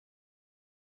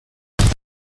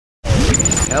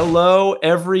Hello,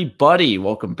 everybody.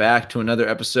 Welcome back to another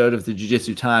episode of the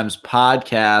Jiu-Jitsu Times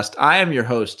podcast. I am your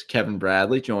host, Kevin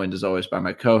Bradley, joined as always by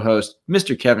my co-host,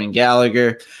 Mr. Kevin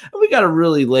Gallagher. And we got a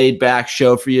really laid-back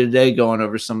show for you today, going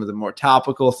over some of the more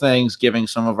topical things, giving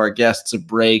some of our guests a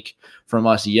break from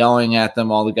us yelling at them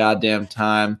all the goddamn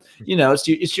time. You know,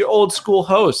 it's your old school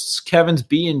hosts, Kevin's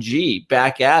B&G,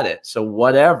 back at it. So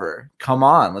whatever. Come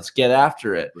on, let's get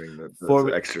after it. Bring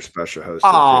the extra special host.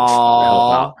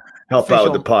 Help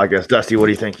out with the podcast. Dusty, what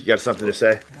do you think? You got something to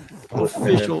say?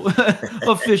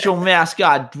 Official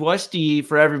mascot Dusty.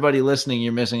 For everybody listening,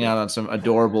 you're missing out on some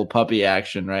adorable puppy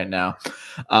action right now.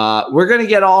 We're going to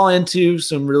get all into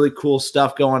some really cool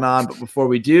stuff going on. But before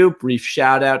we do, brief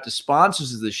shout out to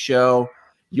sponsors of the show.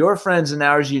 Your friends and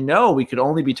ours, you know, we could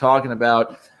only be talking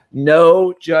about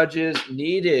No Judges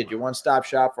Needed, your one-stop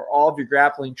shop for all of your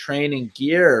grappling training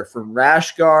gear, from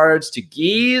rash guards to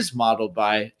gis, modeled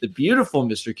by the beautiful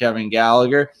Mr. Kevin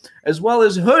Gallagher, as well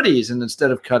as hoodies. And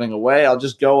instead of cutting away, I'll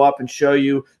just go up and show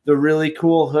you the really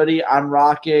cool hoodie I'm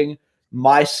rocking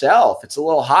myself. It's a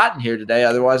little hot in here today,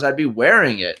 otherwise I'd be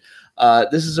wearing it.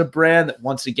 This is a brand that,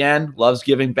 once again, loves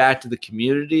giving back to the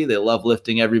community. They love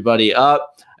lifting everybody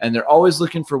up. And they're always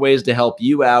looking for ways to help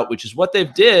you out, which is what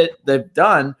they've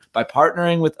done by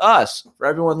partnering with us. For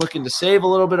everyone looking to save a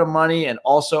little bit of money and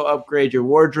also upgrade your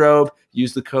wardrobe,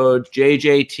 use the code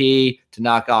JJT to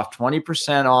knock off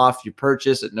 20% off your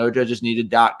purchase at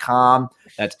nojudgesneeded.com.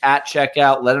 That's at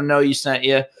checkout. Let them know you sent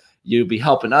you. You'll be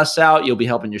helping us out. You'll be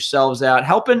helping yourselves out,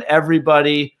 helping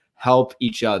everybody help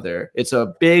each other. It's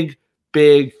a big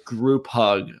group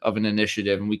hug of an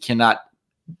initiative, and we cannot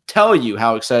tell you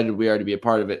how excited we are to be a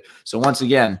part of it. So once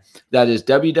again, that is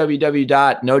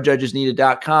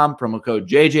www.nojudgesneeded.com, promo code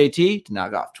JJT to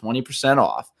knock off 20%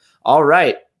 off. All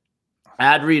right.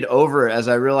 Ad read over, as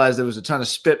I realized there was a ton of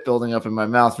spit building up in my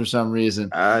mouth for some reason.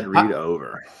 Ad read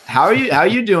over. How are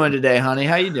you doing today, honey?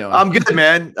 How you doing? I'm good,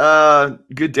 man.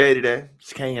 Good day today.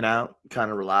 Just hanging out, kind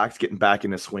of relaxed, getting back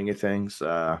in the swing of things.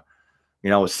 I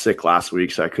was sick last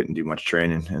week, so I couldn't do much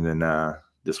training. And then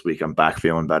this week I'm back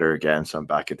feeling better again, so I'm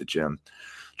back at the gym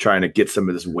trying to get some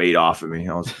of this weight off of me.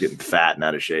 I was getting fat and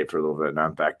out of shape for a little bit, and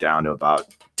I'm back down to about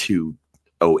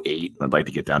 208. I'd like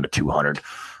to get down to 200.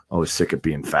 I was sick of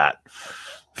being fat.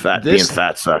 Being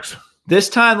fat sucks. This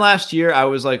time last year, I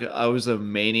was a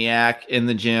maniac in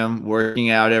the gym, working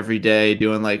out every day,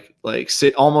 doing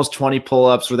almost 20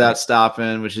 pull-ups without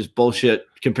stopping, which is bullshit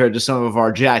compared to some of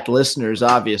our jacked listeners,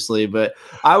 obviously. But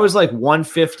I was like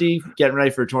 150 getting ready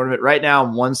for a tournament. Right now,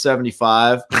 I'm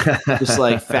 175, just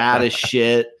like fat as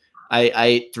shit. I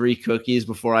ate 3 cookies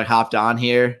before I hopped on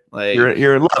here. Like,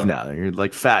 you're in love now. You're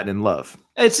like fat and in love.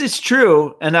 It's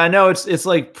true, and I know it's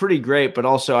like pretty great, but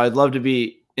also I'd love to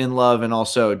be in love and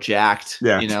also jacked,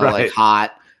 right. Like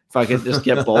hot. If I could just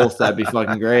get both, that'd be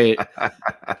fucking great.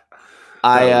 And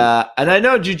I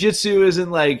know jiu-jitsu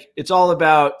isn't it's all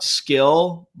about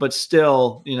skill, but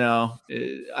still,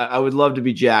 I would love to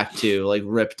be jacked too, like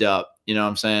ripped up. You know what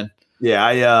I'm saying? Yeah,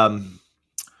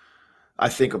 I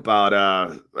think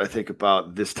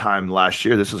about this time last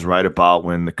year. This was right about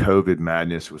when the COVID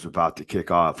madness was about to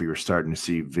kick off. We were starting to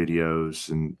see videos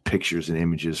and pictures and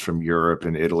images from Europe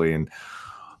and Italy, and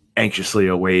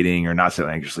awaiting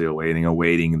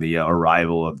the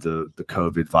arrival of the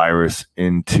COVID virus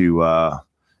into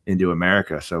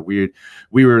America. So we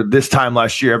were this time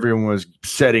last year, everyone was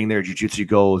setting their jiu-jitsu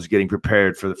goals, getting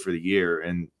prepared for the year,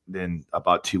 and then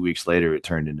about 2 weeks later it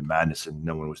turned into madness and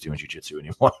no one was doing jiu-jitsu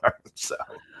anymore. So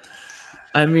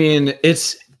I mean,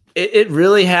 it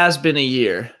really has been a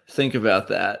year. Think about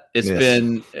that.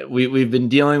 We've been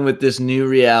dealing with this new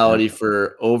reality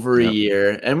for over a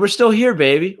year, and we're still here,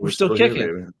 baby. We're still kicking.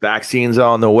 Here, vaccines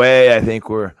on the way. I think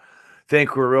we're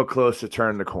real close to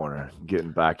turning the corner,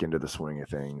 getting back into the swing of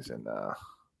things, and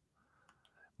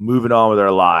moving on with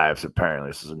our lives. Apparently,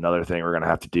 this is another thing we're going to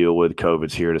have to deal with.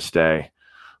 COVID's here to stay.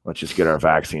 Let's just get our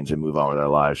vaccines and move on with our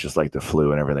lives, just like the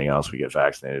flu and everything else we get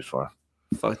vaccinated for.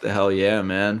 Fuck the hell yeah,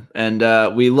 man. And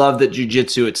we love that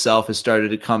jiu-jitsu itself has started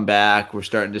to come back. We're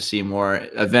starting to see more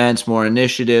events, more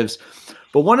initiatives.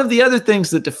 But one of the other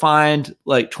things that defined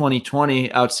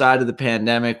 2020 outside of the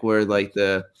pandemic were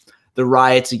the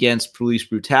riots against police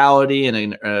brutality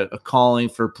and a calling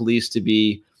for police to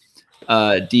be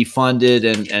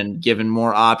defunded and given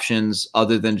more options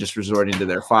other than just resorting to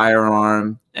their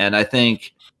firearm. And I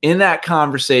think in that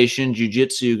conversation,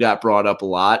 jiu-jitsu got brought up a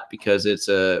lot because it's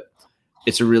a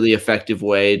really effective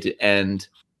way to end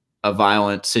a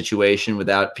violent situation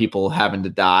without people having to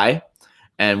die.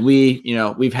 And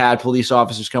we've had police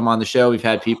officers come on the show. We've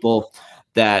had people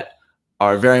that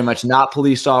are very much not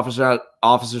police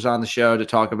officers on the show to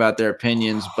talk about their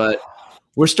opinions. But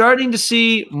We're starting to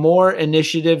see more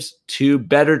initiatives to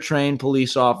better train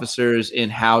police officers in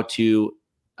how to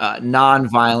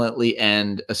non-violently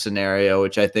end a scenario,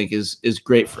 which I think is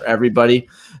great for everybody.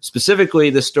 Specifically,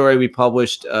 the story we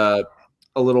published a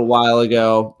little while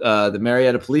ago, the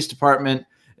Marietta Police Department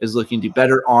is looking to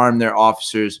better arm their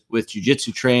officers with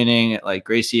jiu-jitsu training at like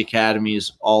Gracie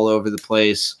academies all over the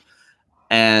place.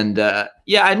 And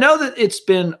I know that it's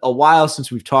been a while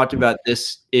since we've talked about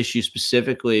this issue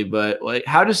specifically, but like,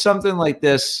 how does something like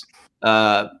this?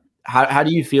 How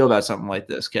do you feel about something like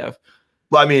this, Kev?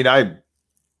 Well, I mean, I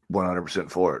 100%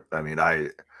 for it. I mean, I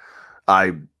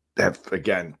have,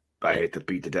 again, I hate to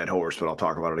beat the dead horse, but I'll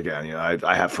talk about it again. You know,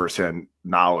 I have firsthand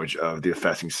knowledge of the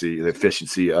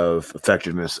efficiency of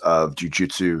effectiveness of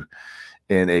jiu-jitsu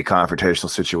in a confrontational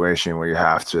situation where you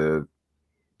have to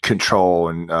control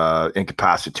and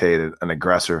incapacitate an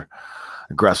aggressive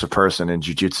person, and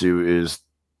jiu-jitsu is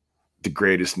the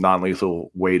greatest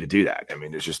non-lethal way to do that. I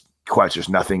mean, there's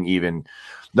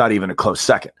not even a close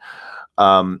second.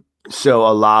 So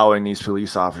allowing these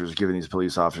police officers, giving these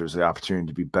police officers the opportunity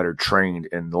to be better trained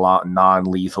in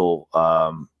non-lethal,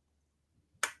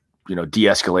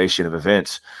 de-escalation of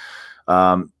events,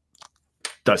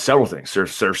 does several things.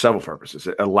 Serves several purposes.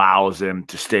 It allows them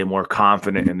to stay more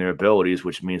confident in their abilities,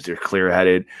 which means they're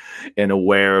clear-headed and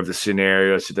aware of the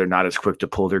scenario, so they're not as quick to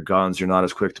pull their guns. They're not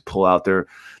as quick to pull out their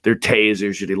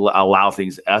tasers. They allow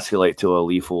things to escalate to a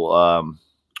lethal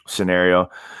scenario,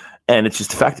 and it's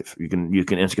just effective. You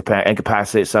can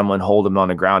incapacitate someone, hold them on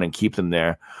the ground, and keep them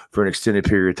there for an extended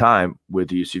period of time with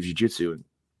the use of jiu-jitsu.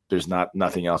 There's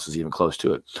nothing else is even close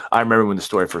to it. I remember when the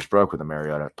story first broke with the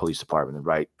Marietta Police Department,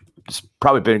 right? It's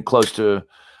probably been close to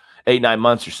 8-9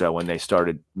 months or so when they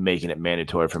started making it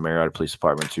mandatory for Marietta Police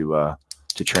Department to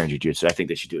train jiu-jitsu. I think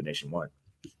they should do it nationwide.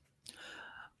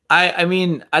 I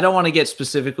mean, I don't want to get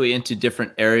specifically into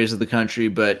different areas of the country,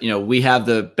 but we have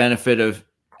the benefit of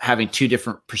having two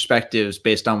different perspectives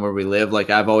based on where we live. Like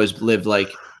I've always lived like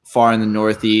far in the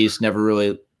Northeast, never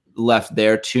really left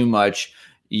there too much.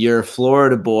 You're a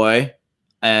Florida boy,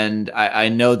 and I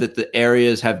know that the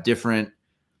areas have different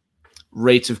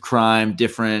rates of crime,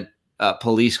 different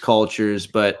police cultures,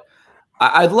 but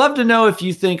I'd love to know if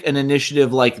you think an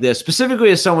initiative like this,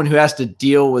 specifically as someone who has to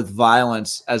deal with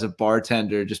violence as a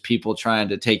bartender, just people trying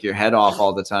to take your head off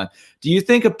all the time, do you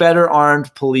think a better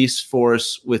armed police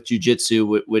force with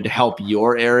jiu-jitsu would help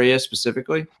your area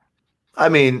specifically? I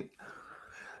mean,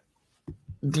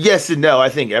 yes and no. I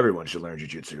think everyone should learn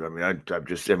jiu-jitsu. I mean,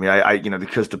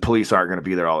 because the police aren't going to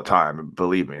be there all the time.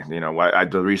 Believe me,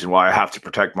 the reason why I have to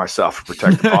protect myself and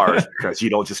protect the bar is because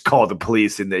you don't just call the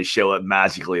police and they show up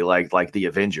magically like the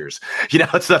Avengers.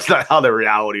 That's not how the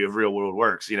reality of real world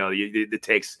works. It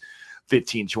takes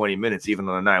 15, 20 minutes, even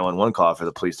on a 911 call, for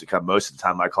the police to come. Most of the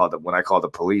time when I call the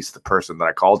police, the person that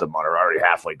I called them on are already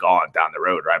halfway gone down the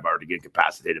road, or I've already get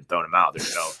incapacitated and thrown them out.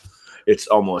 It's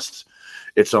almost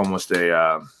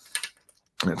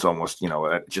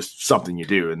just something you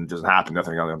do, and it doesn't happen.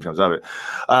 Nothing else comes of it.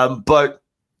 But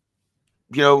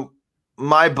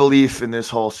my belief in this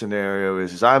whole scenario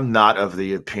is I'm not of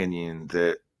the opinion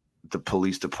that the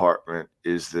police department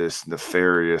is this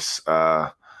nefarious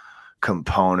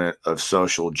component of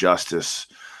social justice,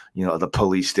 the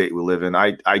police state we live in.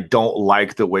 I don't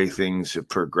like the way things have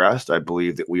progressed. I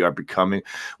believe that we have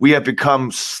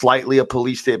become slightly a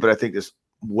police state, but I think there's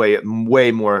way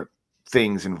more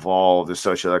things involved, the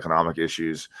socioeconomic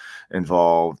issues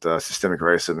involved, systemic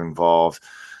racism involved,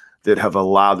 that have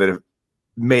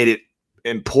made it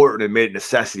important and made it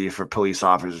necessity for police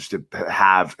officers to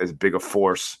have as big a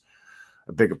force,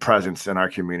 a bigger presence in our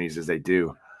communities as they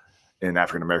do, in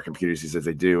African American communities as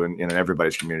they do, and in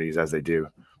everybody's communities as they do,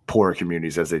 poorer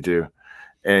communities as they do.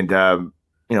 And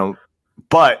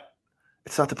but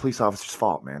it's not the police officer's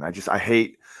fault, man. I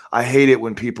hate it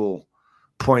when people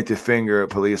point the finger at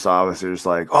police officers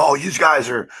like, oh, these guys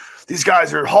are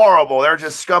horrible. They're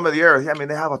just scum of the earth. Yeah, I mean,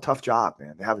 they have a tough job,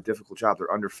 man. They have a difficult job. They're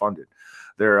underfunded.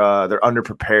 They're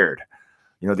underprepared.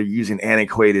 They're using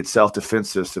antiquated self-defense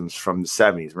systems from the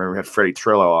 70s. Remember, we had Freddie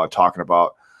Trillo talking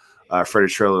about Freddie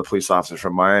Trillo, the police officer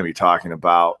from Miami, talking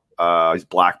about he's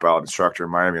black belt instructor in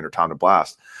Miami under Tom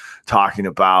DeBlast, talking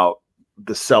about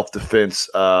the self-defense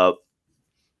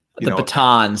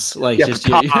batons,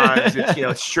 batons.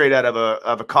 It's straight out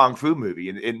of a kung fu movie,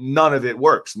 and none of it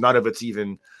works. None of it's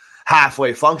even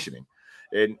halfway functioning.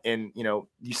 And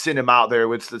you send them out there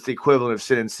with the equivalent of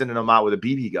sending them out with a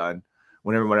BB gun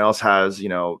when everyone else has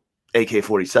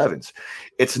AK-47s.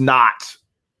 It's not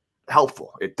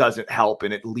helpful. It doesn't help,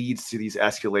 and it leads to these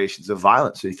escalations of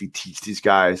violence. So if you teach these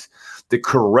guys the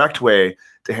correct way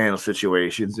to handle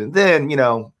situations, and then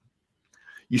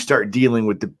you start dealing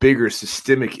with the bigger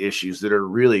systemic issues that are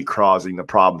really causing the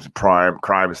problems of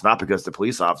crime. It's not because the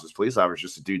police officer is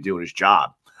just a dude doing his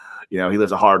job. He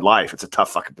lives a hard life. It's a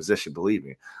tough fucking position, believe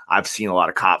me. I've seen a lot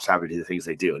of cops having to do the things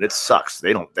they do, and it sucks.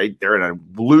 They're in a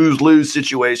lose-lose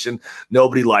situation.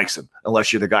 Nobody likes them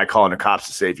unless you're the guy calling the cops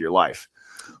to save your life.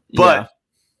 But,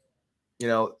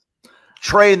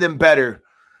 train them better.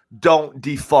 Don't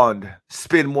defund,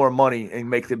 spend more money, and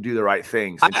make them do the right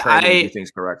things and train them to do things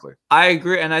correctly. I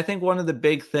agree. And I think one of the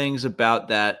big things about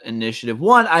that initiative,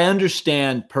 one, I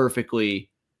understand perfectly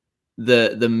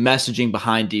the messaging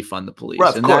behind defund the police.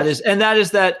 Right, that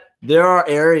is that there are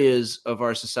areas of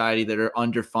our society that are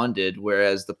underfunded,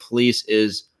 whereas the police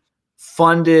is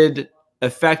funded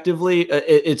effectively.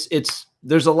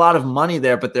 There's a lot of money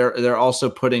there, but they're also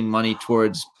putting money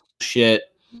towards shit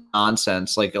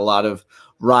nonsense, like a lot of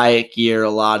riot gear, a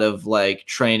lot of like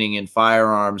training in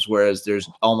firearms, whereas there's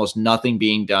almost nothing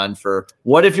being done for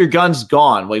what if your gun's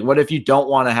gone? Like, what if you don't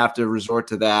want to have to resort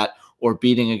to that, or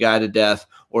beating a guy to death,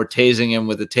 or tasing him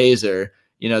with a taser?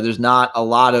 There's not a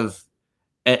lot of,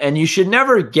 and you should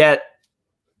never get,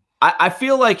 I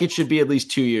feel like it should be at least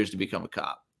 2 years to become a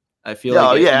cop. I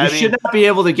feel you should not be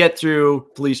able to get through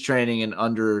police training in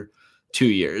under 2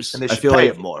 years. And they should pay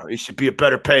it more. It should be a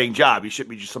better paying job. You shouldn't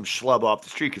be just some schlub off the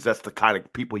street, because that's the kind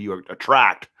of people you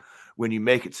attract when you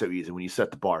make it so easy, when you set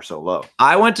the bar so low.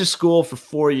 I went to school for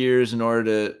 4 years in order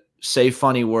to say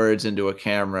funny words into a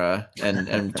camera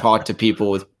and talk to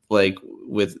people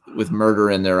with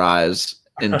murder in their eyes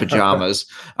in pajamas.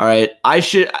 All right.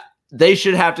 They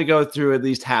should have to go through at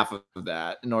least half of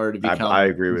that in order to become I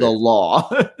agree with the law.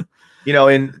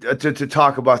 And to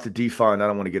talk about the defund, I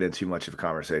don't want to get into too much of a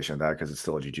conversation on that because it's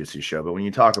still a jiu-jitsu show. But when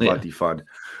you talk about defund,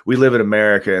 we live in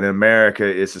America, and America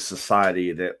is a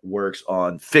society that works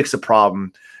on fix a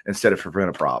problem instead of prevent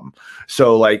a problem.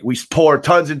 So like we pour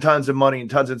tons and tons of money and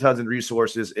tons of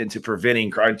resources into preventing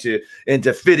crime,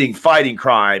 into fighting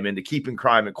crime, into keeping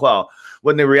crime at quell.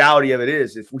 When the reality of it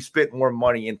is, if we spent more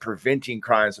money in preventing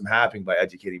crimes from happening by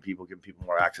educating people, giving people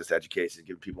more access to education,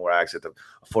 giving people more access to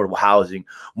affordable housing,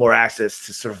 more access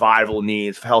to survival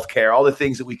needs, healthcare, all the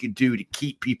things that we could do to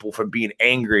keep people from being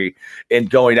angry and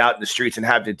going out in the streets and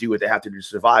having to do what they have to do to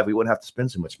survive, we wouldn't have to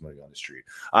spend so much money on the street.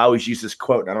 I always use this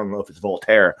quote, and I don't know if it's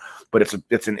Voltaire, but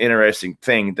it's an interesting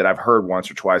thing that I've heard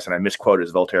once or twice, and I misquote it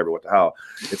as Voltaire, but what the hell?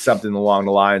 It's something along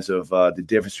the lines of the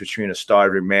difference between a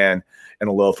starving man and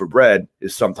a loaf of bread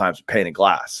is sometimes a pane of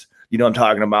glass. You know what I'm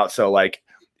talking about? So like,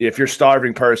 if you're a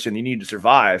starving person, you need to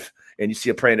survive, and you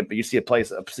see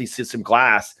some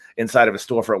glass inside of a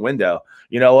storefront window,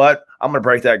 you know what? I'm going to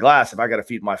break that glass if I got to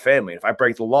feed my family. If I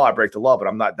break the law, I break the law, but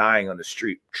I'm not dying on the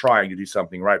street trying to do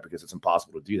something right, because it's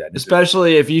impossible to do that.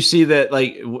 Especially if you see that,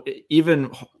 like,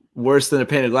 even worse than a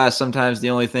pane of glass, sometimes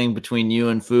the only thing between you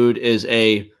and food is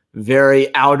a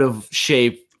very out of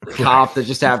shape cop that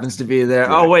just happens to be there.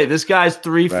 Right. Oh wait, this guy's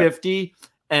 350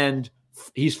 and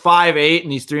he's 5'8"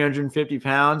 and he's 350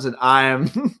 pounds, and I am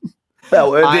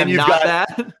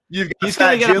that. He's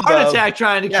going to get a heart attack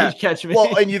trying to catch me.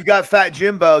 Well, and you've got Fat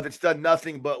Jimbo that's done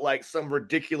nothing but like some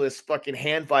ridiculous fucking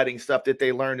hand fighting stuff that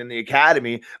they learned in the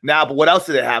academy. Now, but what else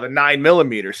do they have? A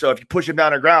 9mm. So if you push them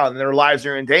down the ground and their lives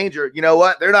are in danger, you know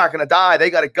what? They're not going to die. They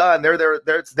got a gun.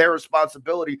 It's their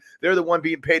responsibility. They're the one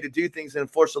being paid to do things and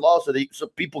enforce the law, so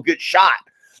people get shot.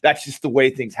 That's just the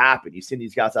way things happen. You send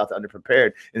these guys out to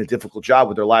underprepared in a difficult job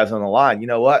with their lives on the line. You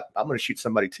know what? I'm going to shoot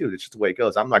somebody too. That's just the way it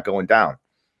goes. I'm not going down.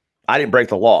 I didn't break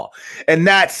the law. And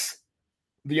that's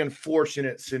the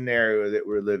unfortunate scenario that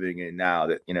we're living in now,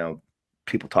 that,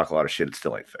 people talk a lot of shit. It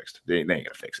still ain't fixed. They ain't going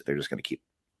to fix it. They're just going to keep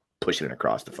pushing it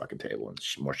across the fucking table, and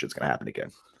more shit's going to happen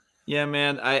again. Yeah,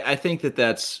 man. I think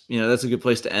that's a good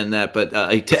place to end that. But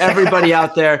to everybody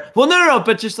out there, well, no.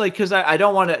 But just like, because I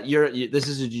don't want to, this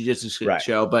is a jiu-jitsu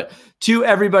show, but to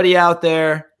everybody out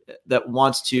there that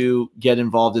wants to get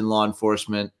involved in law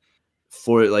enforcement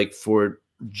for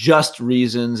just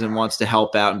reasons and wants to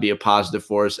help out and be a positive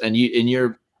force, and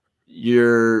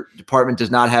your department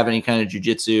does not have any kind of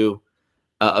jiu-jitsu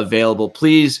available,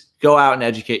 please go out and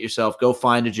educate yourself. Go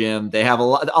find a gym. They have a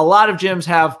lot of gyms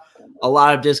have a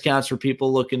lot of discounts for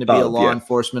people looking to be a law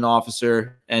enforcement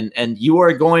officer, and you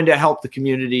are going to help the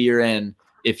community you're in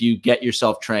if you get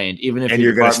yourself trained, even if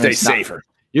you're going to stay safer.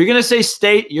 You're going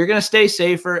to stay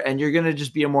safer, and you're going to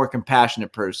just be a more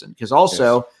compassionate person. Because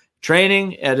also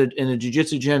training in a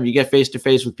jiu-jitsu gym, you get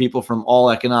face-to-face with people from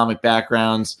all economic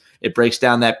backgrounds. It breaks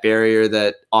down that barrier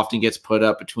that often gets put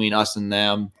up between us and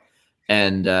them.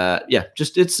 And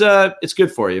it's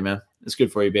good for you, man. It's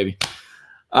good for you, baby.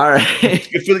 All right.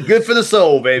 Good for the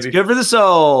soul, baby. It's good for the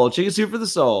soul. Chicken soup for the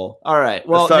soul. All right.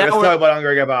 Well, let's talk about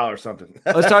Andre Galvao or something.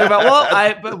 Let's talk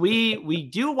about but we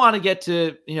do want to get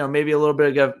to maybe a little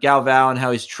bit of Galvao and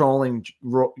how he's trolling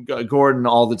Gordon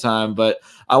all the time. But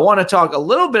I want to talk a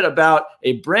little bit about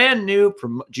a brand new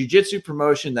jiu-jitsu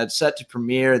promotion that's set to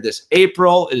premiere this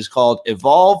April. It is called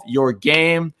Evolve Your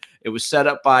Game. It was set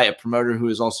up by a promoter who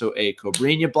is also a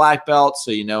Cobrinha black belt,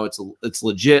 so it's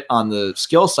legit on the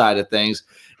skill side of things.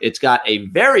 It's got a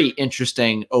very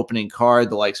interesting opening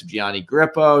card, the likes of Gianni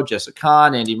Grippo, Jessica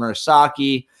Khan, Andy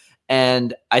Murasaki,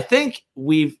 and I think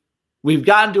we've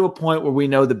gotten to a point where we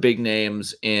know the big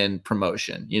names in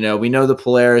promotion. We know the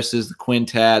Polarises, the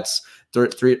Quintets,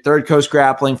 Third Coast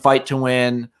Grappling, Fight to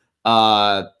Win,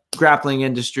 Grappling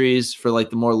Industries for like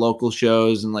the more local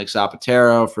shows, and like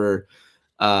Zapatero for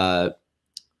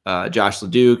Josh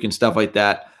LeDuc and stuff like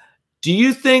that. Do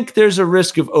you think there's a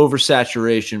risk of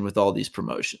oversaturation with all these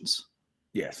promotions?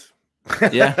 Yes.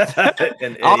 Yeah.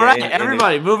 All right,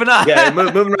 everybody, moving on. Yeah,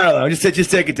 moving right along. Just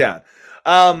take it down.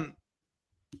 I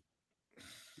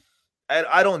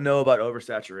don't know about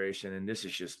oversaturation, and this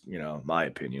is just my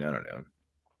opinion. I don't know,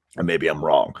 and maybe I'm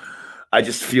wrong. I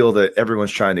just feel that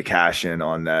everyone's trying to cash in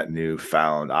on that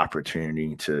newfound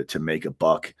opportunity to make a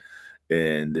buck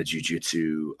in the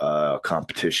jiu-jitsu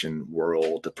competition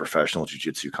world, the professional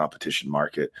jiu-jitsu competition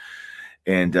market.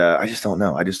 And I just don't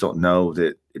know. I just don't know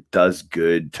that it does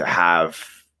good to have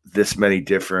this many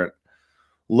different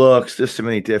looks, this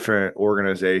many different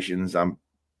organizations. I'm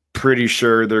pretty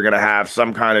sure they're going to have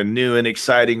some kind of new and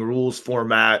exciting rules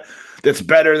format that's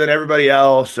better than everybody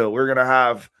else. So we're going to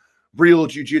have real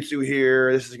jiu-jitsu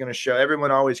here. This is going to show.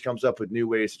 Everyone always comes up with new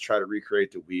ways to try to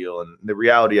recreate the wheel. And the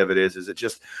reality of it is it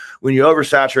just, when you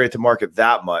oversaturate the market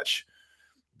that much,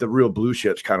 the real blue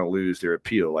chips kind of lose their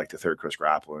appeal, like the Third Coast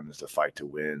Grapplings, the Fight to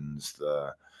Wins,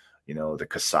 the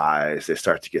Kasais. They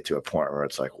start to get to a point where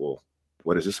it's like, well,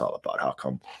 what is this all about? How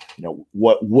come,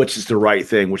 which is the right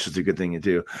thing? Which is the good thing to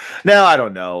do? Now, I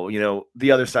don't know.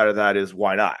 The other side of that is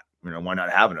why not? Why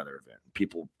not have another event?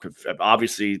 People could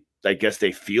obviously, I guess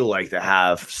they feel like they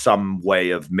have some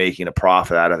way of making a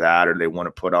profit out of that, or they want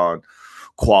to put on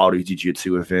quality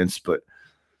jiu-jitsu events. But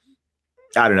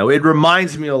I don't know. It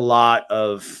reminds me a lot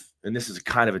of, and this is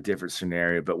kind of a different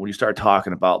scenario, but when you start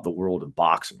talking about the world of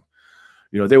boxing,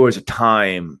 there was a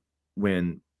time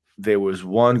when there was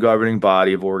one governing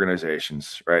body of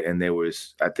organizations, right? And there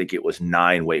was, I think it was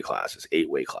 8 weight classes.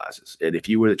 And if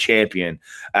you were the champion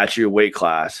at your weight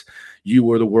class, you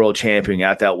were the world champion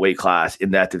at that weight class,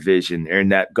 in that division, or in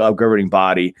that governing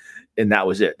body, and that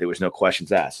was it. There was no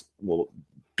questions asked. Well,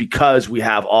 because we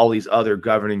have all these other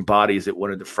governing bodies that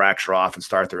wanted to fracture off and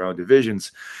start their own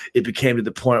divisions, it became to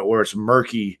the point where it's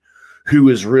murky who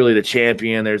is really the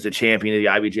champion. There's a champion of the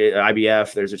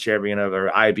IBF. There's a champion of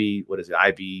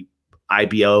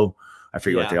IBO. I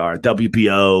forget what they are.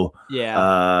 WBO.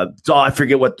 Yeah. So I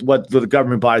forget what the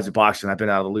government bodies of boxing. I've been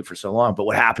out of the loop for so long. But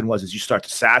what happened was you start to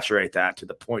saturate that to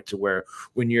the point to where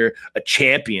when you're a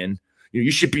champion,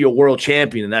 you should be a world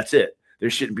champion, and that's it. There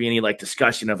shouldn't be any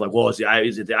discussion of well, is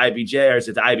it the IBJ or is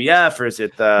it the IBF or is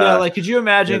it the could you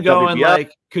imagine going WBF?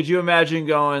 Could you imagine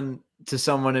going to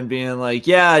someone and being like,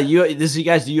 yeah, this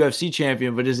guy's the UFC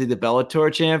champion, but is he the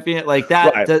Bellator champion? Like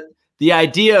that. Right. The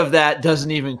idea of that doesn't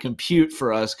even compute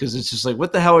for us because it's just like,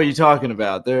 what the hell are you talking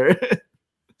about there?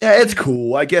 Yeah, it's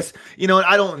cool. I guess,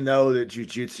 I don't know that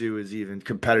jiu-jitsu is even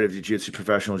competitive jiu-jitsu,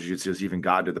 professional jiu-jitsu has even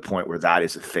gotten to the point where that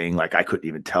is a thing. Like I couldn't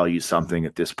even tell you something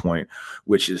at this point,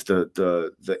 which is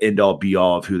the end-all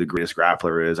be-all of who the greatest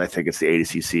grappler is. I think it's the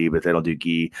ADCC, but they don't do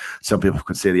gi. Some people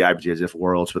could say the IBJJF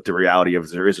Worlds, but the reality of it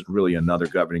is there isn't really another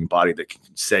governing body that can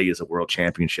say is a world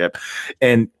championship.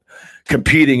 And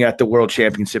competing at the world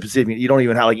championship, you don't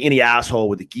even have any asshole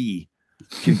with a gi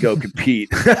can go compete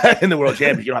in the world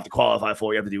championship. You don't have to qualify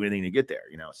for it. You have to do anything to get there,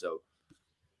 So,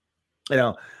 I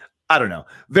don't know.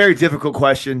 Very difficult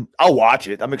question. I'll watch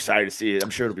it. I'm excited to see it. I'm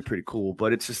sure it'll be pretty cool,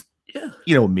 but it's just,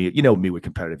 me with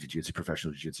competitive jiu-jitsu,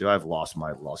 professional jiu-jitsu. I've lost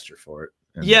my luster for it.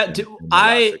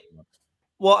 I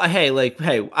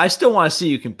still want to see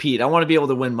you compete. I want to be able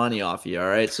to win money off you. All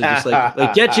right. So just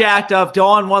get jacked up, go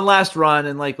on one last run,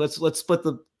 and let's split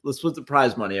the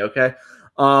prize money. Okay.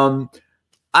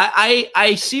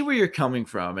 I see where you're coming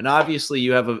from, and obviously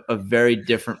you have a very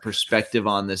different perspective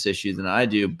on this issue than I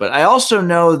do. But I also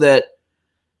know that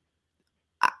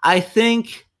I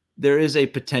think there is a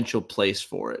potential place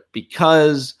for it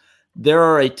because there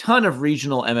are a ton of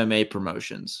regional MMA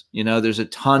promotions. There's a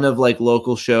ton of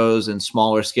local shows and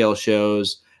smaller scale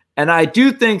shows. And I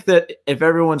do think that if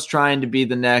everyone's trying to be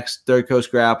the next Third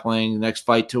Coast Grappling, the next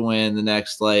Fight to Win, the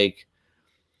next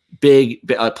big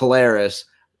Polaris,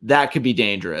 that could be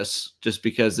dangerous just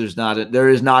because there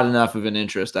is not enough of an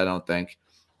interest, I don't think.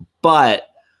 But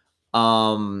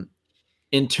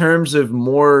in terms of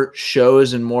more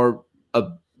shows and more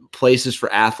places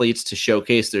for athletes to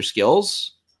showcase their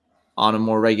skills on a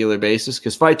more regular basis,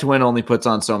 because Fight to Win only puts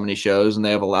on so many shows and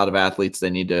they have a lot of athletes they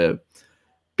need to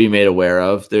be made aware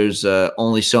of. There's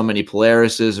only so many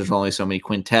Polarises. There's only so many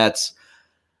quintets.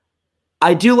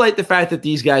 I do like the fact that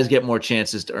these guys get more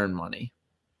chances to earn money.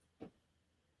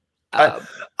 I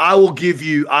will give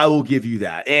you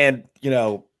that. And,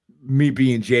 me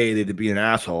being jaded to be an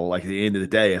asshole, like at the end of the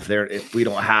day, if we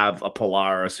don't have a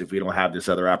Polaris, if we don't have this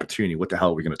other opportunity, what the hell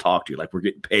are we going to talk to? Like, we're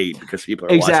getting paid because people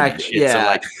are watching this shit. Yeah. So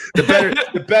like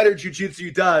the better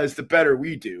jiu-jitsu does, the better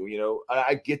we do.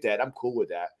 I get that. I'm cool with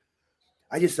that.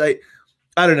 I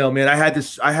don't know, man.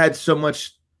 I had so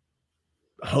much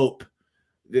hope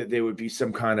that there would be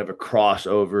some kind of a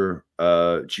crossover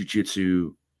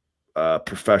jiu-jitsu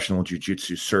professional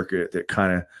jiu-jitsu circuit that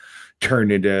kind of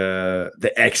turned into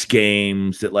the X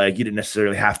Games, that like you didn't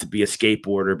necessarily have to be a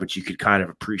skateboarder, but you could kind of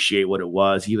appreciate what it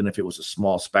was, even if it was a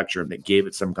small spectrum that gave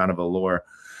it some kind of allure.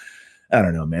 I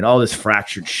don't know, man. All this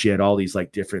fractured shit, all these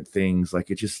like different things,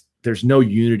 like there's no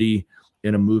unity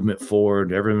in a movement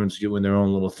forward. Everyone's doing their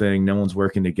own little thing. No one's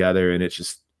working together, and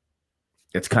it's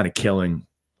kind of killing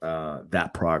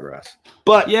that progress.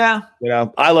 But yeah,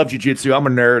 I love jiu-jitsu. I'm a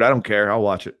nerd. I don't care. I'll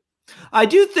watch it. I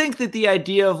do think that the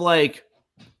idea of like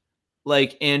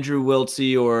Andrew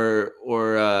Wiltsey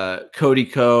or Cody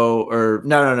Ko or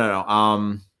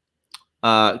no.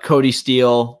 Cody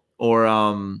Steele or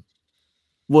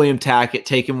William Tackett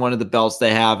taking one of the belts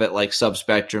they have at like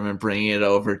Subspectrum and bringing it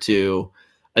over to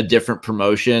a different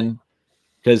promotion.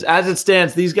 Because as it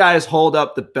stands, these guys hold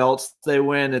up the belts they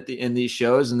win in these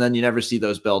shows, and then you never see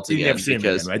those belts again. You never see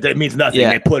them again, right? That means nothing.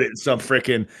 Yeah. They put it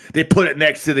in they put it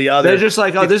next to the other. They're just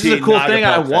like, oh, this is a cool thing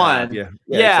I won. Yeah,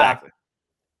 exactly.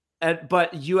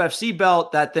 But UFC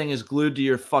belt, that thing is glued to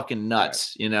your fucking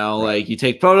nuts. Right. Like you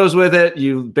take photos with it,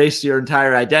 you base your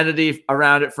entire identity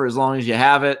around it for as long as you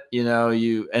have it.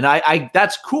 I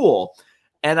that's cool.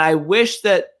 And I wish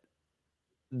that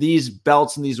these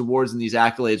belts and these awards and these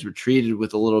accolades were treated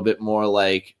with a little bit more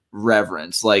like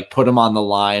reverence, like put them on the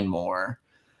line more.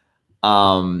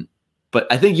 But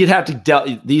I think you'd have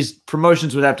to these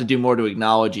promotions would have to do more to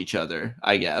acknowledge each other,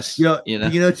 I guess. Too,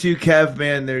 Kev,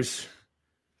 man, there's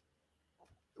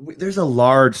a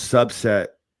large subset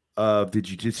of the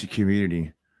jiu-jitsu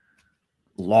community,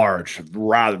 very large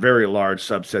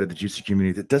subset of the jiu-jitsu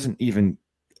community that doesn't even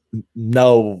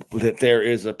know that there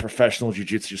is a professional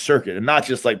jiu-jitsu circuit, and not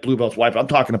just like blue belts, white belts. I'm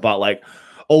talking about like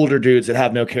older dudes that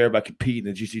have no care about competing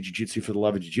in jiu-jitsu for the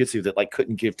love of jiu-jitsu, that like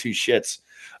couldn't give two shits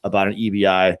about an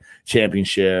EBI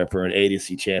championship or an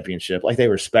ADC championship. Like they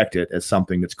respect it as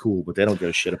something that's cool, but they don't give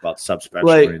a shit about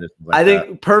subspecialty. Like I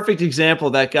think perfect example,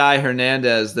 that guy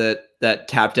Hernandez that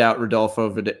tapped out Rodolfo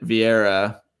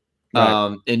Vieira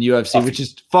in UFC, Fluffy. Which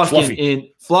is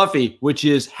fucking Fluffy, which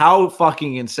is how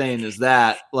fucking insane is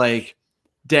that? Like,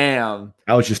 damn.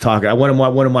 I was just talking. One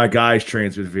of my guys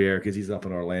trains with Vieira because he's up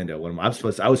in Orlando. I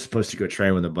was supposed to go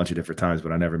train with him a bunch of different times,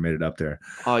 but I never made it up there.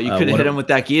 Oh, you could have hit him with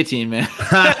that guilletine, man.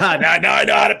 Now I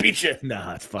know how to beat you.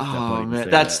 Nah, it's fucked up. Oh man,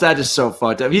 that is so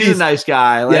fucked up. He's a nice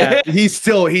guy. Like, yeah, he's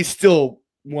still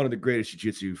one of the greatest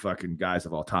jiu-jitsu fucking guys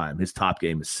of all time. His top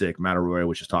game is sick. Matt Arroyo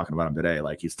was just talking about him today.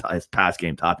 Like his past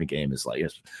game, topping game is like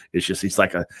he's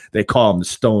like they call him the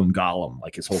stone golem.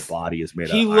 Like his whole body is made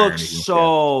of iron. He looks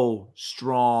so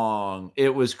strong.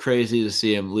 It was crazy to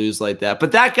see him lose like that.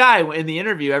 But that guy in the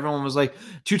interview, everyone was like,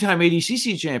 2-time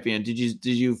ADCC champion. Did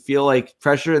you feel like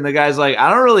pressure? And the guy's like,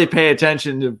 I don't really pay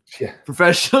attention to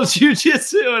professional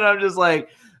jiu-jitsu. And I'm just like,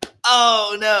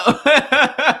 oh no.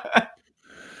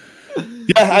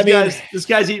 Yeah, this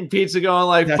guy's eating pizza going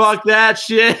like, fuck that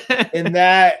shit. And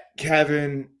that,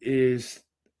 Kevin, is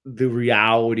the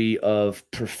reality of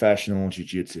professional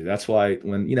jiu-jitsu. That's why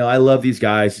when, I love these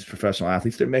guys, these professional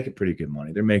athletes, they're making pretty good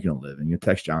money. They're making a living.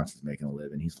 Tex Johnson's making a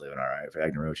living. He's living all right.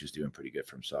 Wagner Roach is doing pretty good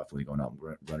for himself when he's going out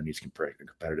and running these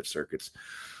competitive circuits.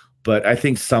 But I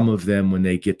think some of them, when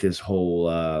they get this whole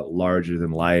larger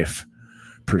than life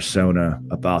persona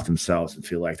about themselves and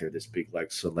feel like they're this big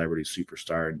like celebrity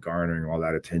superstar and garnering all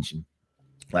that attention,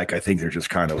 like I think they're just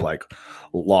kind of like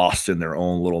lost in their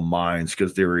own little minds,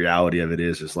 because the reality of it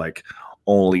is like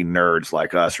only nerds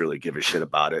like us really give a shit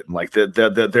about it, and like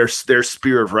their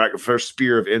sphere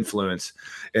of influence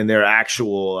and their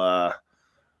actual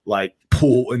like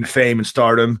pool and fame and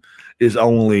stardom is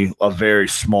only a very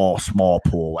small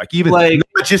pool. Like even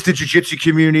not just the jiu-jitsu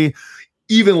community,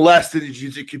 even less than the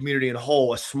jiu-jitsu community in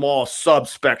whole, a small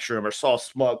sub-spectrum or small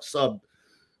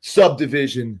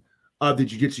subdivision of the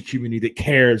jiu-jitsu community that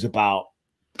cares about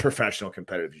professional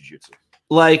competitive jiu-jitsu.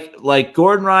 Like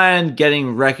Gordon Ryan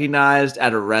getting recognized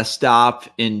at a rest stop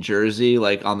in Jersey,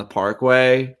 like on the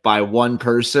Parkway by one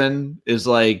person is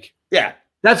like, yeah,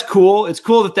 that's cool. It's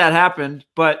cool that happened,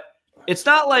 but it's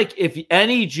not like if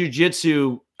any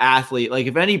jiu-jitsu athlete, like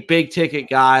if any big ticket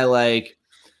guy like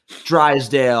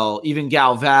Drysdale, even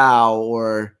Galvao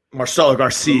or Marcelo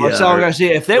Garcia,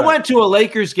 if they went to a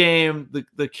Lakers game,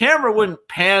 the camera wouldn't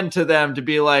pan to them to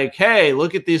be like, "Hey,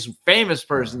 look at this famous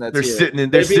person that's they're here." sitting in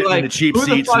the cheap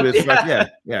seats with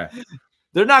yeah.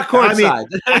 They're not courtside.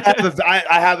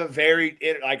 I have a very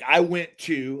like I went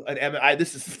to an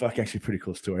this is actually a pretty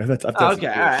cool story. I've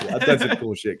done some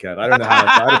cool shit, Kev. I don't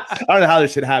know how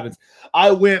this shit happens.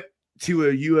 I went to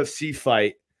a UFC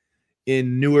fight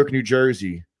in Newark, New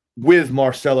Jersey, with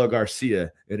Marcelo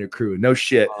Garcia and a crew. No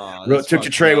shit. Took to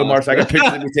train with Marcelo. I got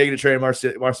pictures of me taking a train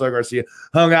with Marcelo Garcia.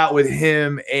 Hung out with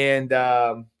him and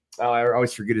I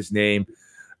always forget his name.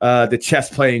 The chess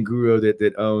playing guru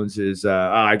that owns his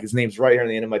name's right here on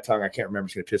the end of my tongue. I can't remember.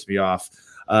 It's gonna piss me off.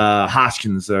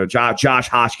 Hoskins, Josh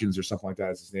Hoskins or something like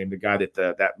that is his name. The guy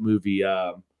that movie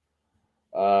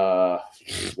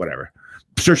whatever.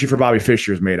 Searching for Bobby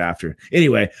Fischer is made after.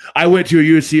 Anyway, I went to a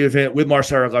UFC event with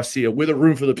Marcelo Garcia with a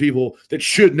room full of people that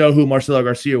should know who Marcelo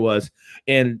Garcia was.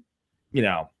 And, you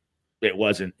know, it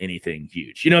wasn't anything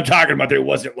huge. You know what I'm talking about? There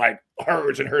wasn't like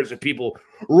herds and herds of people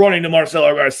running to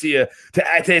Marcelo Garcia to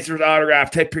take his autograph,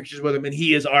 take pictures with him. And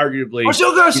he is arguably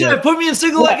Marcelo Garcia, put me in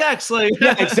single leg X. Like,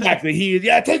 yeah, exactly.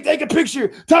 Take a picture.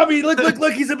 Tommy, look,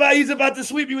 he's about to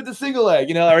sweep me with the single leg,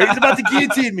 you know, or he's about to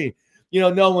guillotine me. You know,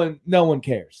 no one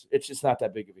cares. It's just not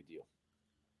that big of a deal.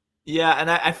 Yeah, and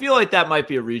I feel like that might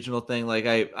be a regional thing. Like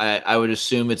I would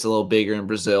assume it's a little bigger in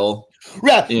Brazil.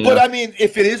 Yeah, but I mean,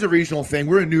 if it is a regional thing,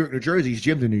 we're in Newark, New Jersey. He's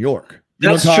gymmed in New York.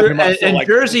 That's true. And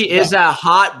Jersey is a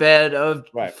hotbed of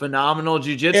phenomenal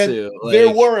jiu-jitsu.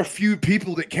 There were a few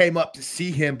people that came up to see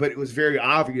him, but it was very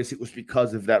obvious it was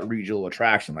because of that regional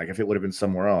attraction. Like if it would have been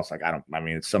somewhere else,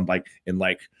 it's some like in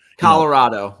like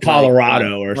Colorado,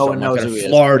 or something like that.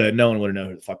 Florida, no one would know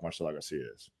who the fuck Marcelo Garcia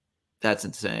is. That's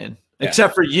insane. Yeah.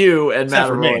 Except for you and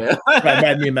Matt Arroyo.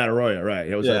 Right, me and Matt Arroyo, right.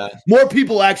 It was more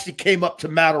people actually came up to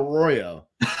Matt Arroyo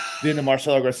than to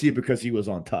Marcelo Garcia because he was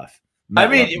on Tough. Plus,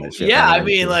 he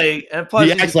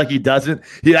acts like he doesn't.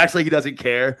 He acts like he doesn't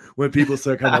care when people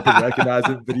start coming up and recognize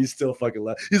him, but he's still fucking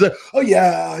left. He's like, "Oh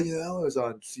yeah, I was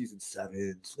on season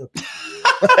 7. No big deal."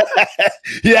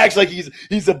 He acts like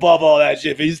he's above all that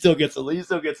shit, but he still gets a little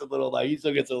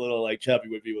chubby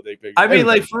when people take pictures. I mean,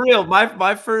 like for real,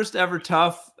 my first ever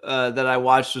Tough that I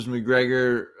watched was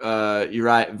McGregor. You're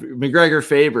right, McGregor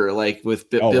Faber, like with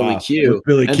Billy Q. With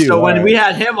Billy Q. So when we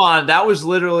had him on, that was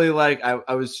literally like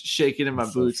I was shaking in my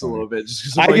boots a little bit.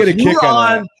 Just I get a kick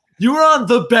on that. You were on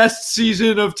the best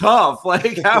season of Tough.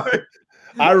 Like how?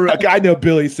 I know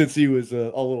Billy since he was a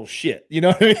little shit. You know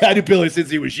what I mean? I knew Billy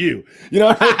since he was you. You know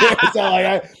what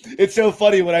I mean? It's so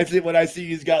funny when I see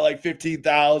he's got like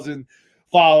 15,000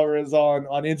 followers on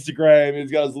Instagram.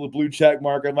 He's got his little blue check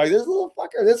mark. I'm like, this little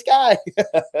fucker, this guy.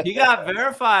 He got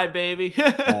verified, baby.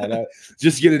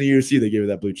 Just get in the UFC, they give you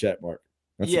that blue check mark.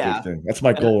 That's a big thing. That's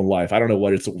my goal in life. I don't know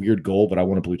what it's a weird goal, but I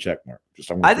want a blue check mark.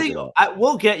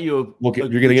 We'll get you. You're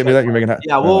gonna get me that. You're making that.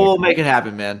 Yeah, we'll make it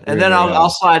happen, man. And then I'll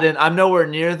slide in. I'm nowhere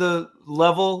near the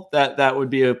level that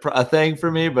would be a thing for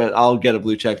me, but I'll get a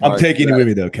blue check mark. I'm taking you with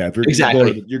me though, Kev.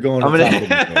 Exactly. You're going. I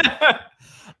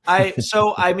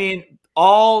mean,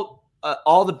 all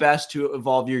the best to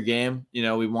evolve your game. You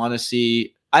know, we want to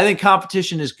see. I think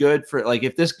competition is good for like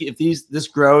if this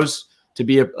grows to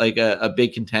be a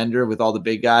big contender with all the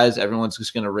big guys, everyone's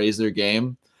just going to raise their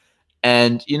game.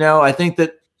 And, you know, I think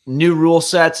that new rule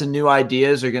sets and new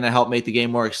ideas are going to help make the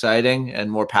game more exciting and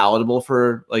more palatable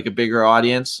for like a bigger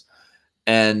audience.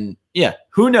 And yeah,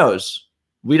 who knows?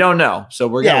 We don't know. So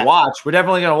we're going to watch. We're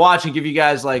definitely going to watch and give you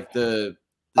guys like the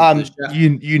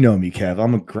you know me, Kev.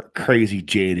 I'm a crazy,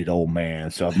 jaded old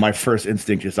man. So my first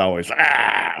instinct is always,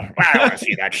 I don't want to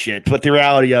see that shit. But the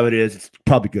reality of it is, it's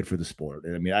probably good for the sport.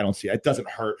 I mean, I don't see it doesn't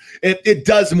hurt. It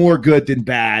does more good than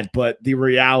bad. But the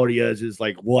reality is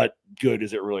like, what good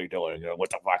is it really doing? You know, what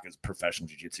the fuck is professional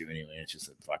jiu-jitsu anyway? It's just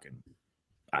a fucking,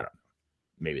 I don't know.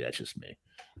 Maybe that's just me.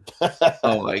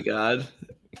 Oh my god,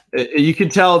 you can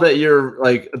tell that you're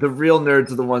like the real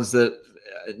nerds are the ones that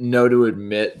know to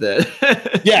admit that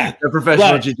the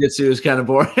professional jiu-jitsu is kind of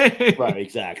boring. Right,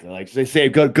 exactly. Like they say,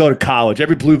 go to college.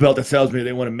 Every blue belt that tells me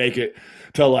they want to make it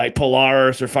to like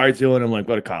Polaris or Fight Zone. I'm like,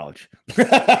 go to college.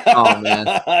 Oh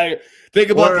man. Think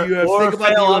about the UFC. Or think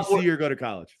about the UFC or go to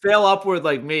college. Fail upward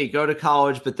like me. Go to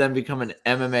college, but then become an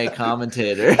MMA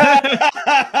commentator.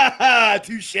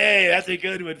 Touche. That's a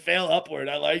good one. Fail upward.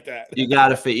 I like that. You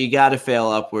gotta fail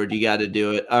upward. You gotta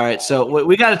do it. All right. So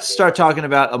we got to start talking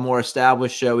about a more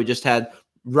established show. We just had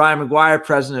Ryan McGuire,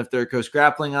 president of Third Coast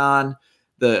Grappling, on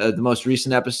the most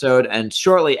recent episode, and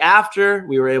shortly after,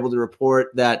 we were able to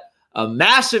report that a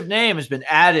massive name has been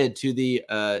added to the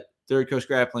Third Coast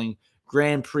Grappling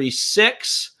Grand Prix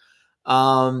 6.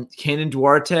 Kenan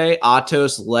Duarte,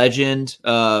 Atos legend,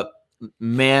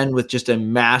 man with just a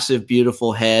massive,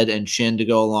 beautiful head and chin to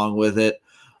go along with it.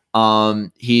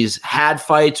 He's had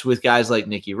fights with guys like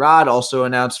Nicky Rod, also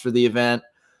announced for the event.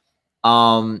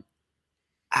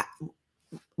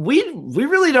 We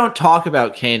really don't talk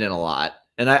about Kenan a lot,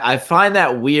 and I find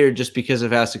that weird just because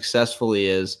of how successful he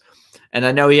is. And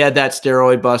I know he had that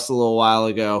steroid bust a little while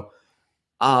ago.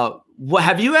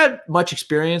 Have you had much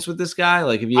experience with this guy?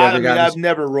 Like, have you ever gotten? I've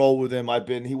never rolled with him.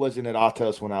 He wasn't at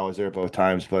Atos when I was there both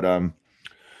times, but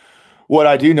what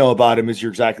I do know about him is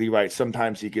you're exactly right.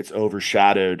 Sometimes he gets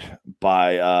overshadowed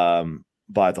by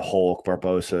the Hulk,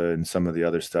 Barbosa, and some of the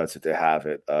other studs that they have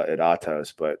at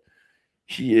Atos, but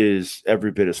he is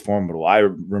every bit as formidable. I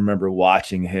remember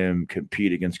watching him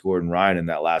compete against Gordon Ryan in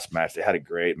that last match. They had a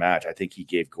great match. I think he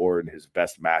gave Gordon his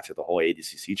best match of the whole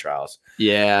ADCC trials.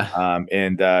 Yeah.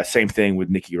 And same thing with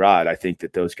Nicky Rod. I think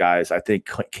that those guys, I think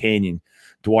Kenan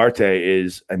Duarte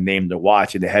is a name to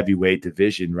watch in the heavyweight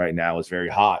division right now. Is very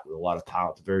hot with a lot of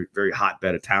talent, very, very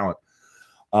hotbed of talent.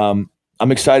 I'm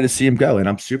excited to see him go, and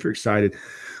I'm super excited.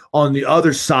 On the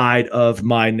other side of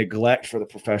my neglect for the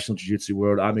professional jiu-jitsu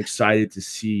world, I'm excited to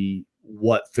see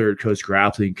what Third Coast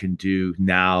Grappling can do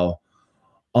now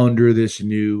under this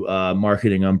new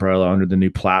marketing umbrella, under the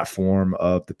new platform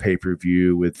of the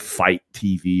pay-per-view with Fight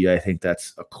TV. I think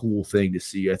that's a cool thing to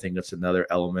see. I think that's another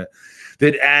element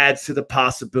that adds to the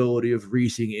possibility of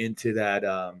reaching into that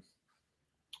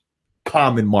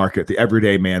common market, the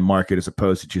everyday man market, as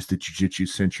opposed to just the jiu-jitsu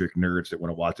centric nerds that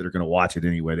want to watch it are going to watch it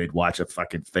anyway. They'd watch a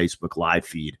fucking Facebook live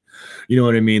feed. You know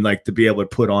what I mean? Like, to be able to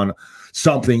put on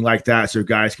something like that so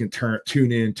guys can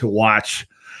tune in to watch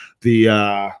the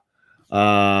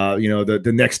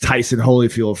the next Tyson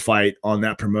Holyfield fight on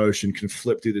that promotion, can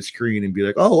flip through the screen and be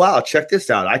like, oh wow, check this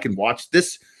out. I can watch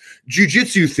this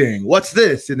jiu-jitsu thing. What's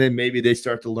this? And then maybe they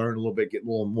start to learn a little bit, get a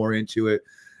little more into it,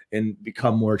 and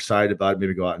become more excited about it,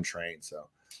 maybe go out and train. So,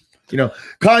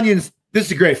 Kanyan, this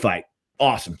is a great fight.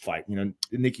 Awesome fight.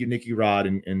 Nicky Rod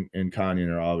and Kanyan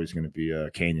are always going to be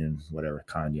Kenan, whatever,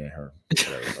 Kanye or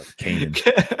whatever, Kenan.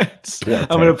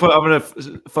 I'm gonna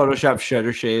Photoshop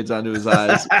shutter shades onto his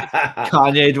eyes.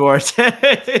 Kanye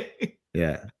Duarte.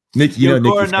 Yeah. Nicky,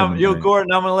 Nicky's coming.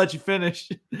 Gordon, I'm gonna let you finish.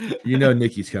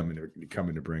 Nicky's coming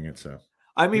to bring it. So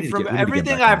I mean, from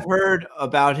everything I've heard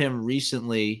about him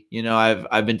recently,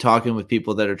 I've been talking with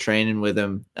people that are training with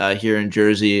him here in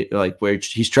Jersey, like where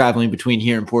he's traveling between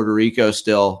here and Puerto Rico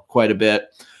still quite a bit.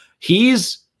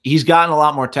 He's gotten a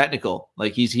lot more technical.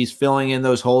 Like he's filling in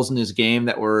those holes in his game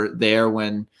that were there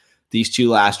when these two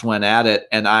last went at it.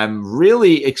 And I'm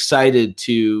really excited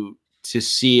to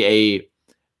see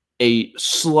a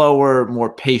slower,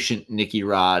 more patient Nicky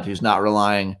Rod, who's not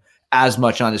relying as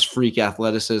much on his freak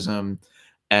athleticism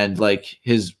and like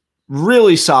his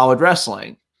really solid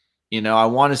wrestling. I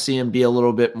want to see him be a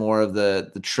little bit more of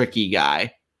the tricky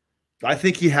guy. I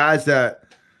think he has that.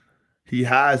 He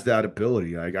has that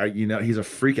ability. Like he's a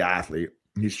freak athlete.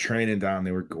 He's training down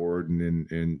there with Gordon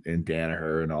and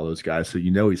Danaher and all those guys. So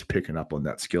he's picking up on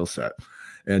that skill set,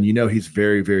 and he's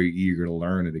very, very eager to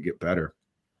learn and to get better.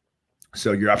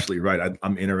 So you're absolutely right.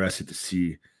 I'm interested to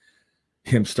see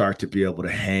him start to be able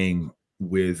to hang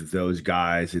with those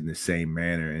guys in the same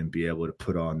manner and be able to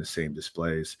put on the same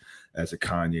displays as a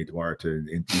Kanye Duarte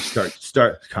and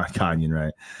start Kanye,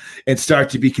 right? And start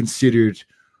to be considered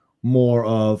more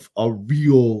of a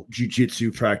real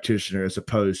jiu-jitsu practitioner as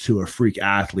opposed to a freak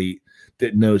athlete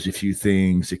that knows a few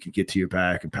things, that can get to your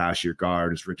back and pass your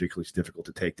guard, is ridiculously difficult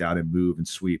to take down and move and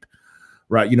sweep.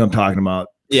 Right. I'm talking about.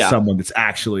 Yeah. Someone that's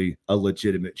actually a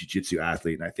legitimate jiu-jitsu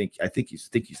athlete. And I think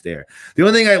he's there. The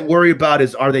only thing I worry about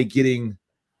is are they getting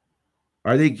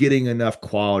enough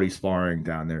quality sparring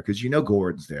down there? Because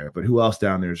Gordon's there, but who else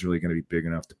down there is really going to be big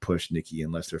enough to push Nicky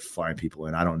unless they're flying people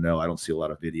in? I don't know. I don't see a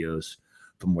lot of videos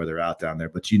from where they're out down there.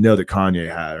 But that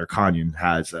Kanyan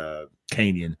has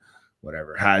Kenan,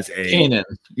 whatever, has a Kanan.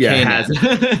 Yeah,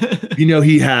 Kanan.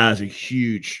 He has a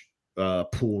huge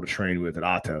pool to train with at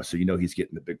Atos, so he's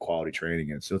getting the big quality training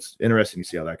in. So it's interesting to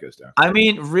see how that goes down. I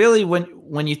mean, really,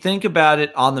 when you think about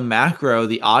it on the macro,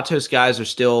 the Atos guys are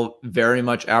still very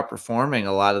much outperforming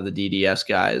a lot of the DDS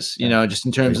guys. Just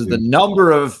in terms of the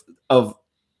number of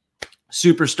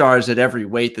superstars at every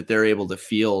weight that they're able to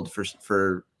field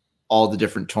for all the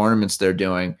different tournaments they're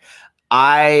doing.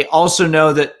 I also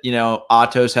know that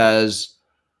Atos has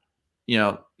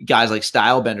guys like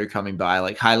Stylebender coming by,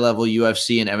 like high-level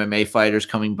UFC and MMA fighters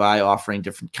coming by, offering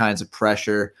different kinds of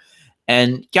pressure.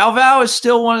 And Galvao is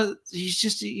still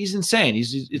he's insane.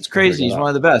 It's crazy. He's one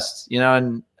of the best,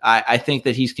 and I think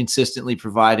that he's consistently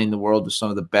providing the world with some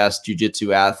of the best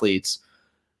jiu-jitsu athletes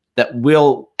that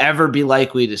we'll ever be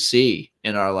likely to see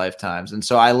in our lifetimes. And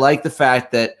so I like the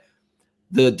fact that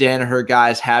the Danaher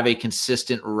guys have a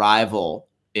consistent rival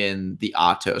in the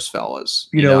Atos fellas.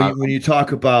 When you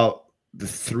talk about the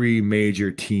three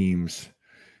major teams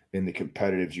in the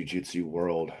competitive jiu-jitsu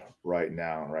world right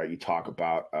now, right? You talk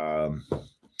about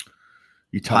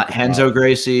Renzo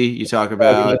Gracie, you talk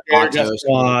about Atos,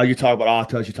 you talk about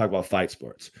Atos, you talk about Fight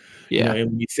Sports. Yeah.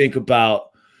 And when you think about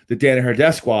the Danaher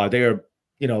Death Squad, they are,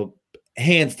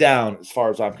 hands down, as far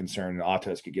as I'm concerned,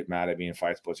 Atos could get mad at me and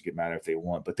Fight Sports could get mad if they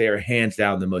want, but they are hands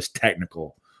down the most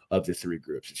technical of the three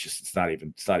groups. It's not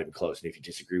even close. And if you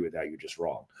disagree with that, you're just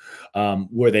wrong.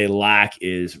 Where they lack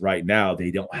is right now,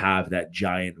 they don't have that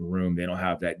giant room. They don't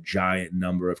have that giant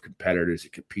number of competitors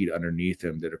that compete underneath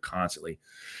them that are constantly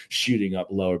shooting up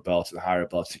lower belts and higher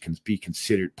belts that can be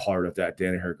considered part of that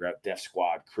Danaher Death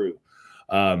Squad crew.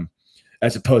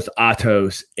 As opposed to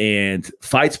Atos and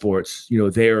Fight Sports,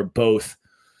 they are both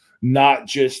not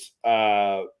just,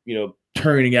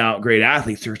 turning out great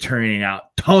athletes, they're turning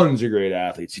out tons of great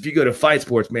athletes. If you go to Fight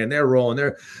Sports, man, they're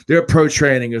rolling. Their pro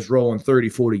training is rolling 30,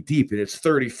 40 deep, and it's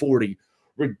 30, 40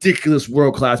 ridiculous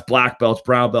world-class black belts,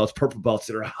 brown belts, purple belts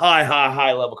that are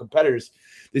high level competitors.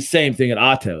 The same thing at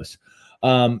Atos.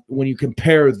 When you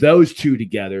compare those two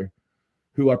together,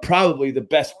 who are probably the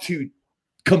best two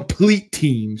complete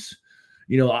teams,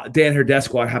 Danaher Death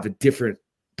Squad have a different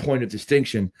point of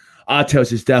distinction.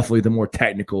 Atos is definitely the more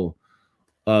technical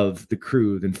of the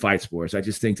crew than Fight Sports. I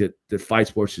just think that the Fight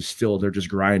Sports is still, they're just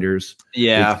grinders.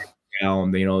 Yeah.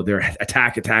 They're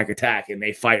attack, and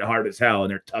they fight hard as hell and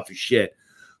they're tough as shit.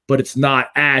 But it's not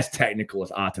as technical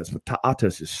as Atos. But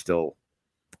Atos is still,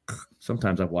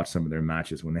 sometimes I've watched some of their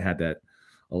matches when they had that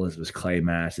Elizabeth Clay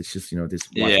match. It's just, this.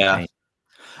 Yeah.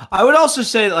 I would also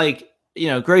say,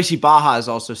 Gracie Baja is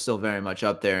also still very much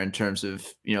up there in terms of,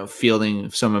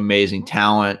 fielding some amazing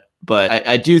talent. But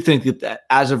I do think that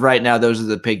as of right now, those are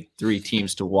the big three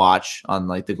teams to watch on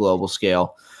the global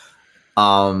scale.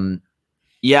 And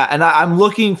I'm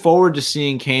looking forward to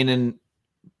seeing Kanan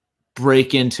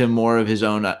break into more of his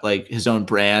own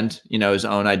brand, his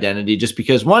own identity, just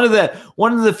because one of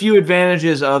the few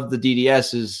advantages of the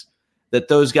DDS is that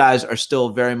those guys are still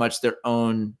very much their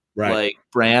own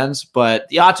brands, but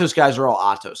the Atos guys are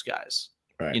all Atos guys.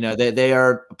 Right. They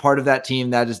are a part of that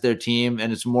team. That is their team,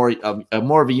 and it's more of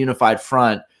a unified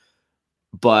front.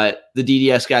 But the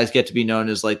DDS guys get to be known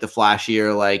as the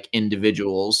flashier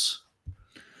individuals.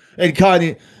 And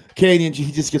Canyon,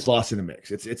 he just gets lost in the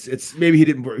mix. It's maybe he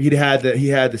had the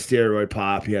steroid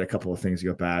pop. He had a couple of things that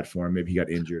got bad for him. Maybe he got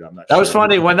injured. I'm not sure. That was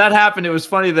funny when that happened. It was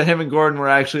funny that him and Gordon were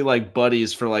actually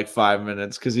buddies for 5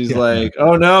 minutes because he's like,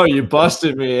 "Oh no, you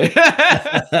busted me."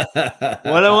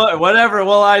 Whatever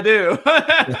will I do?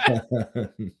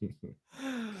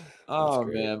 Oh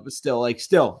man, but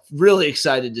still really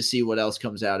excited to see what else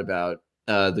comes out about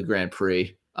the Grand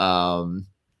Prix. I'm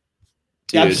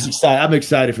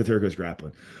excited for Thurgo's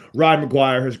grappling. Ryan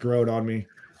McGuire has grown on me.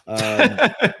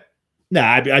 I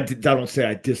don't say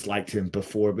I disliked him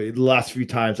before, but the last few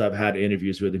times I've had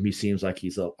interviews with him, he seems like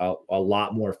he's a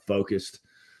lot more focused.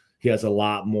 He has a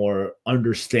lot more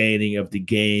understanding of the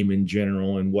game in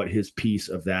general and what his piece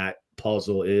of that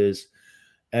puzzle is.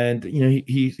 And,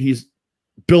 he's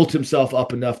built himself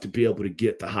up enough to be able to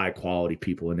get the high quality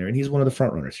people in there. And he's one of the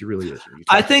front runners. He really is.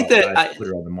 I think that put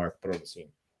it on the mark, put it on the scene.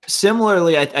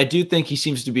 Similarly, I do think he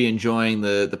seems to be enjoying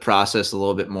the process a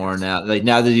little bit more now.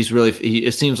 Now that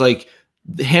it seems like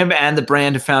him and the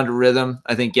brand have found a rhythm.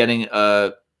 I think getting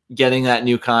that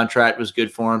new contract was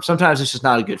good for him. Sometimes it's just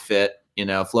not a good fit.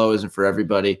 Flow isn't for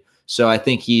everybody. So I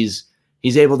think he's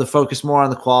able to focus more on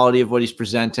the quality of what he's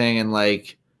presenting and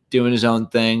doing his own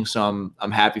thing. So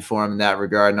I'm happy for him in that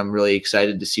regard, and I'm really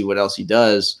excited to see what else he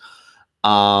does.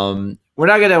 We're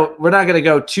not gonna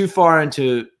go too far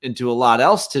into a lot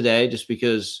else today, just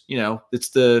because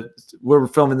we're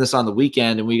filming this on the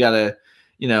weekend and we gotta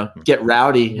get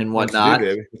rowdy and whatnot.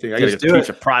 I gotta teach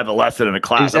a private lesson in a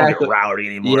class. Exactly. I don't get rowdy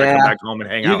anymore. Yeah. I come back home and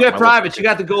hang out. You get private. You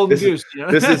got the golden goose.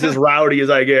 This is as rowdy as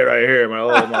I get right here. My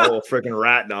little freaking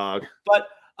rat dog. But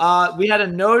we had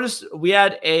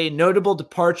a notable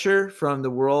departure from the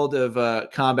world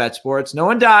of combat sports. No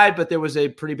one died, but there was a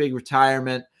pretty big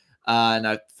retirement. And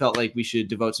I felt like we should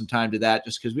devote some time to that,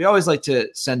 just because we always like to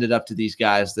send it up to these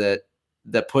guys that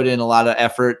put in a lot of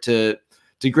effort to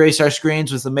grace our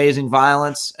screens with amazing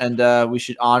violence, and we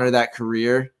should honor that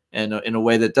career in a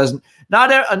way that doesn't.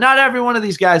 Not every one of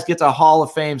these guys gets a Hall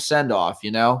of Fame send off,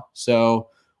 So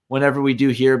whenever we do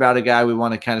hear about a guy, we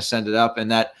want to kind of send it up,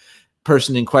 and that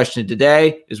person in question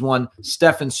today is one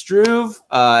Stefan Struve,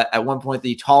 at one point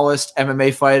the tallest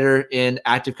MMA fighter in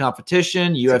active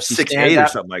competition, UFC 6'8" or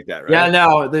something like that, right? Yeah,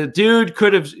 no, the dude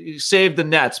could have saved the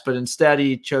nets, but instead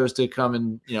he chose to come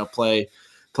and play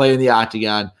in the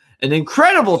octagon. An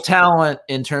incredible talent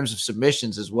in terms of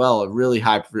submissions as well, a really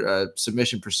high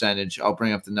submission percentage. I'll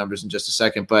bring up the numbers in just a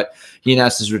second, but he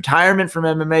announced his retirement from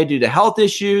MMA due to health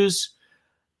issues,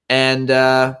 and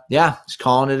he's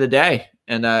calling it a day.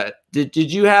 And did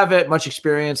you have much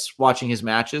experience watching his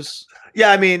matches?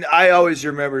 Yeah, I mean, I always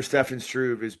remember Stefan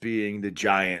Struve as being the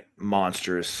giant,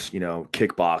 monstrous,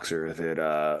 kickboxer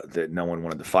that no one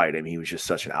wanted to fight. I mean, he was just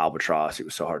such an albatross. It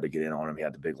was so hard to get in on him. He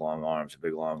had the big, long arms, the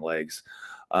big, long legs.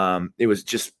 It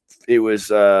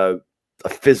was a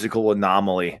physical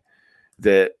anomaly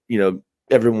that,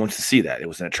 everyone wants to see that. It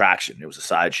was an attraction. It was a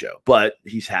sideshow. But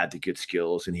he's had the good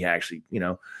skills, and he actually,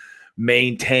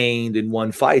 maintained and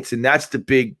won fights. And that's the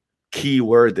big key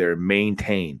word there,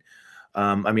 maintain.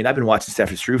 I mean, I've been watching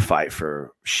Stefan Struve fight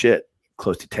for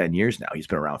close to 10 years now. He's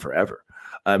been around forever.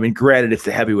 I mean, granted, it's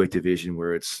the heavyweight division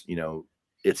where it's,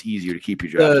 it's easier to keep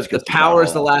your job. The power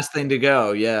is the last thing to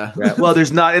go. Yeah. Well,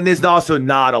 there's also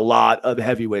not a lot of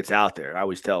heavyweights out there. I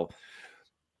always tell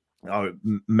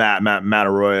Matt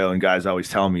Arroyo and guys always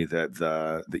tell me that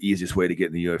the easiest way to get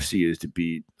in the UFC is to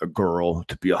be a girl,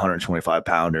 to be a 125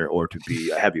 pounder, or to be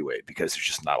a heavyweight, because there's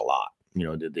just not a lot.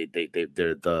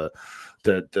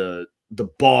 The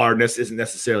bar isn't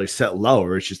necessarily set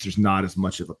lower. It's just there's not as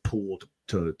much of a pool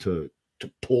to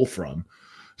pull from,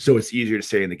 so it's easier to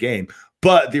stay in the game.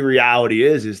 But the reality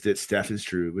is that Stefan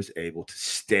Struve was able to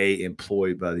stay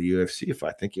employed by the UFC for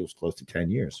I think it was close to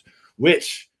 10 years,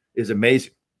 which is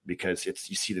amazing, because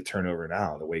you see the turnover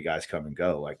now, the way guys come and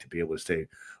go. Like, to be able to stay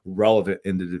relevant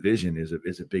in the division is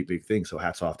a big thing. So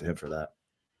hats off to him for that.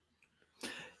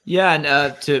 Yeah,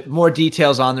 and to more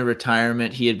details on the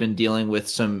retirement, he had been dealing with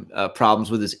some problems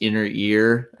with his inner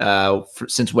ear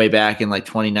since way back in like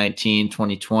 2019,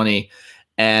 2020.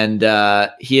 And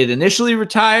he had initially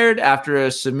retired after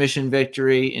a submission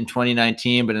victory in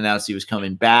 2019, but announced he was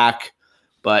coming back.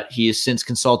 But he has since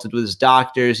consulted with his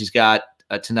doctors. He's got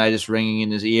tinnitus ringing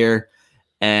in his ear,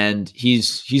 and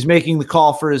he's making the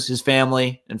call for his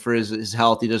family and for his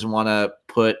health. He doesn't want to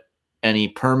put any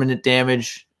permanent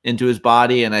damage into his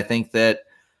body. And I think that,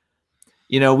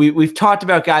 we've talked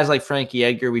about guys like Frankie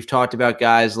Edgar. We've talked about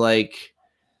guys like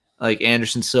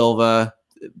Anderson Silva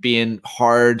being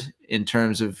hard in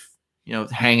terms of,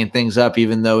 hanging things up,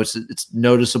 even though it's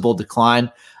noticeable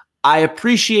decline. I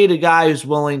appreciate a guy who's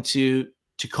willing to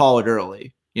call it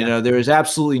early. There is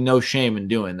absolutely no shame in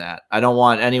doing that. I don't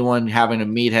want anyone having a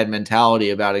meathead mentality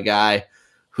about a guy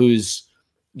who's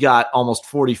got almost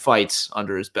 40 fights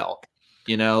under his belt.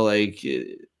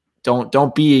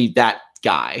 Don't be that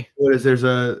guy. There's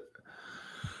a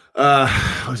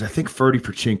I think Ferdy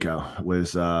Pachinko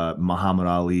was Muhammad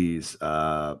Ali's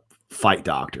fight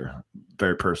doctor,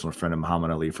 very personal friend of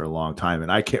Muhammad Ali for a long time. And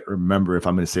I can't remember if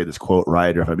I'm going to say this quote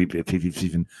right, or if he's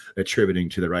even attributing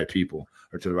to the right people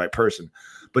or to the right person.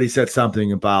 But he said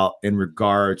something about, in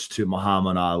regards to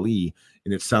Muhammad Ali,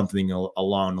 and it's something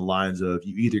along the lines of,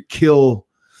 you either kill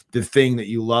the thing that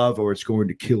you love, or it's going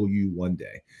to kill you one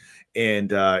day.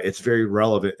 And it's very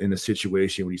relevant in a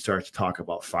situation when you start to talk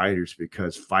about fighters,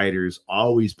 because fighters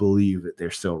always believe that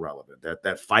they're still relevant,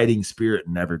 that fighting spirit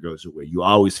never goes away. You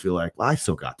always feel like, well, I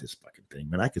still got this fucking thing,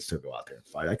 man. I can still go out there and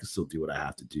fight. I can still do what I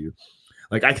have to do.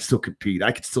 Like, I can still compete.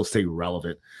 I can still stay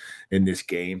relevant in this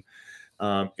game.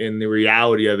 And the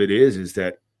reality of it is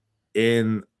that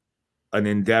in an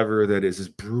endeavor that is as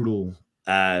brutal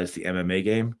as the MMA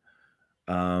game,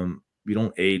 you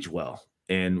don't age well.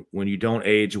 And when you don't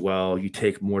age well, you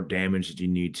take more damage than you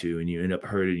need to, and you end up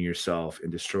hurting yourself and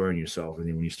destroying yourself. And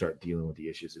then when you start dealing with the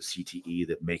issues of CTE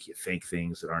that make you think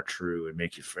things that aren't true and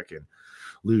make you freaking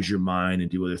lose your mind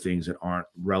and do other things that aren't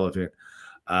relevant,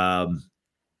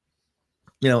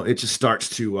 it just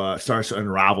starts to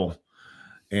unravel.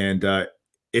 And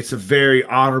it's a very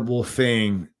honorable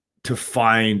thing to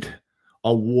find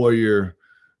a warrior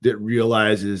that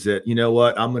realizes that, you know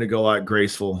what, I'm going to go out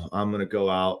graceful. I'm going to go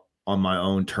out on my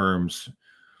own terms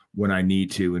when I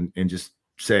need to, and just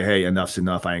say, hey, enough's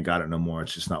enough. I ain't got it no more.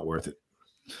 It's just not worth it.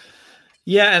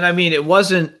 Yeah, and I mean, it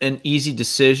wasn't an easy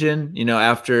decision.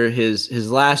 After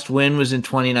his last win was in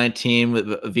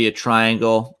 2019 via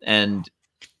Triangle, and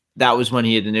that was when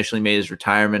he had initially made his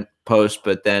retirement post.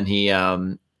 But then he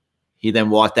then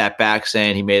walked that back,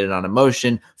 saying he made it on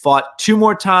emotion. Fought 2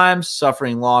 more times,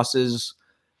 suffering losses,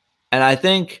 and I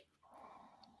think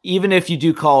even if you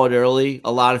do call it early,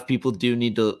 a lot of people do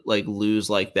need to lose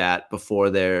like that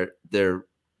before they're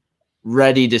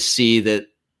ready to see that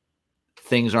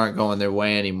things aren't going their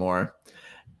way anymore.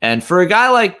 And for a guy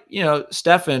like,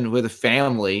 Stefan with a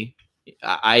family,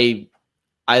 I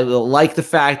like the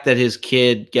fact that his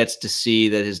kid gets to see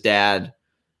that his dad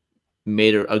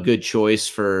made a good choice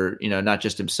for, not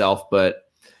just himself, but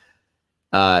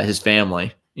his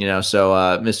family. So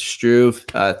Mr. Struve,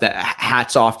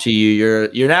 hats off to you.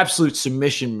 You're an absolute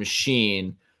submission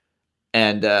machine,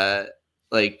 and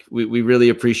we really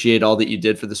appreciate all that you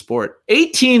did for the sport.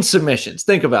 18 submissions.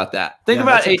 Think about that. Think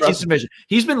about 18 submissions.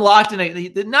 He's been locked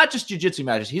in not just jiu-jitsu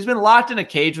matches. He's been locked in a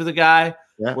cage with a guy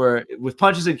with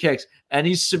punches and kicks, and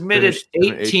he's submitted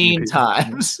 18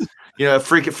 times.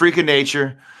 Freak of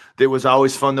nature. It was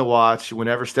always fun to watch.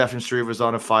 Whenever Stefan Struve was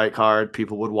on a fight card,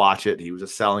 people would watch it. He was a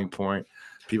selling point.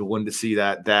 People wanted to see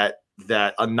that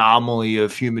anomaly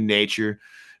of human nature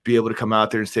be able to come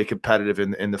out there and stay competitive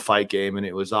in the fight game, and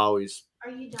it was always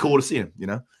cool to see him.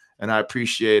 And I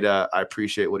appreciate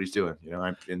what he's doing.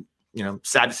 I'm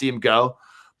sad to see him go,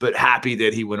 but happy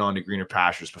that he went on to greener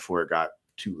pastures before it got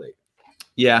too late.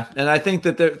 Yeah, and I think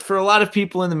that for a lot of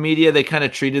people in the media, they kind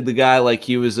of treated the guy like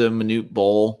he was a minute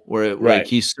bull, where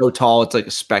he's so tall, it's like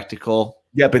a spectacle.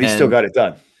 Yeah, but he still got it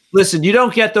done. Listen, you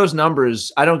don't get those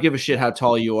numbers. I don't give a shit how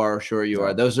tall you are or short you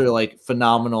are. Those are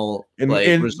phenomenal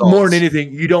results. More than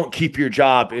anything, you don't keep your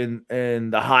job in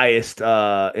the highest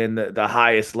the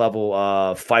highest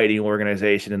level fighting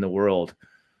organization in the world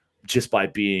just by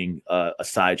being a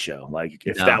sideshow.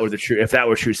 If that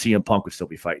were true, CM Punk would still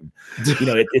be fighting.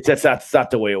 That's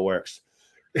not the way it works.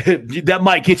 That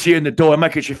might get you in the door. It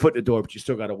might get your foot in the door, but you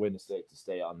still got to win to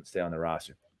stay on the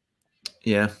roster.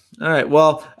 Yeah. All right.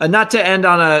 Well, not to end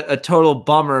on a total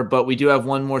bummer, but we do have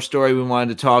one more story we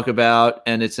wanted to talk about,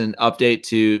 and it's an update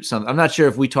to something. I'm not sure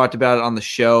if we talked about it on the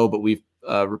show, but we've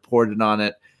reported on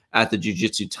it at the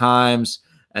Jiu-Jitsu Times,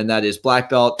 and that is black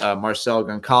belt Marcel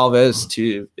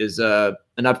Goncalves is an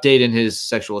update in his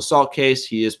sexual assault case.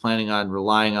 He is planning on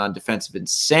relying on defensive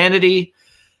insanity,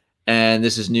 and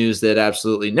this is news that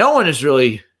absolutely no one is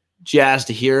really jazzed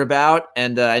to hear about.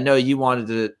 And I know you wanted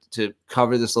to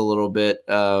cover this a little bit.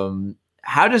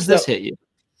 How does this hit you?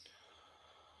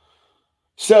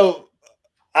 So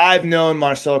I've known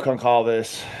Marcelo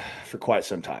Goncalves for quite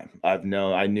some time. I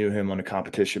knew him on a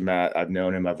competition mat. I've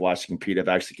known him. I've watched him compete. I've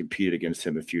actually competed against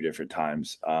him a few different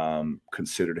times.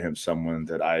 Considered him someone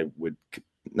that I would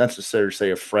not necessarily say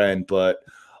a friend, but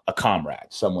a comrade,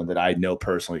 someone that I know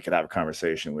personally could have a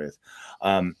conversation with.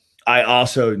 I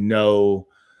also know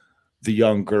the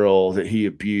young girl that he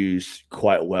abused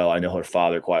quite well. I know her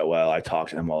father quite well. I talk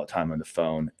to him all the time on the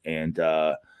phone. And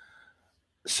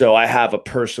so I have a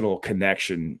personal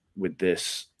connection with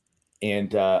this.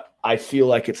 And I feel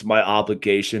like it's my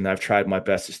obligation. I've tried my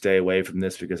best to stay away from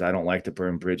this because I don't like to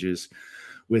burn bridges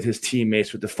with his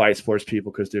teammates, with the fight sports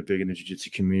people, because they're big in the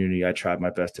jiu-jitsu community. I tried my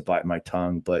best to bite my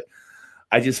tongue, but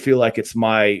I just feel like it's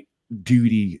my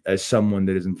duty as someone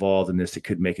that is involved in this that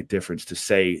could make a difference to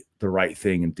say the right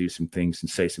thing and do some things and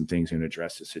say some things and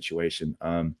address the situation.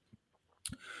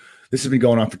 This has been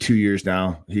going on for 2 years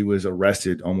now. He was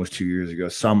arrested almost 2 years ago.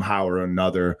 Somehow or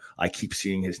another, I keep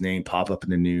seeing his name pop up in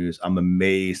the news. I'm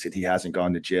amazed that he hasn't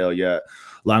gone to jail yet.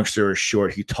 Long story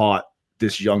short, he taught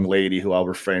this young lady, who I'll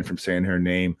refrain from saying her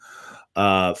name,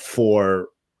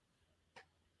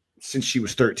 since she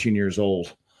was 13 years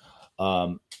old.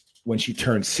 When she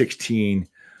turned 16,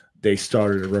 they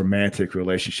started a romantic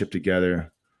relationship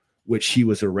together, which he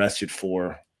was arrested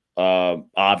for,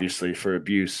 obviously for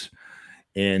abuse.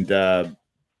 And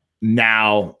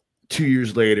now, 2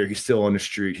 years later, he's still on the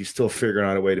street. He's still figuring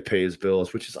out a way to pay his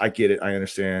bills, which is, I get it. I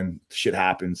understand. Shit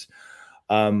happens.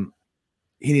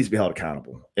 He needs to be held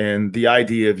accountable. And the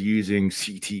idea of using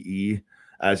CTE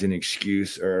as an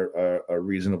excuse or a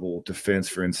reasonable defense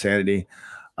for insanity,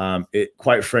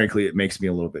 quite frankly, it makes me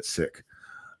a little bit sick.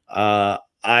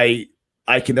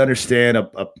 I can understand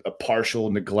a partial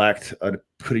neglect of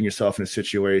putting yourself in a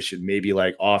situation, maybe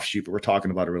like offshoot, but we're talking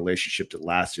about a relationship that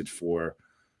lasted for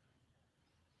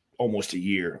almost a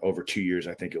year, over 2 years,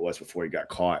 I think it was, before he got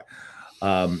caught.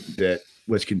 that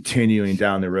was continuing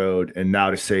down the road. And now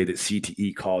to say that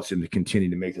CTE caused him to continue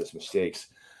to make those mistakes,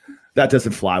 that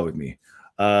doesn't fly with me.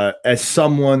 As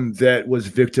someone that was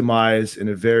victimized in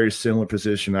a very similar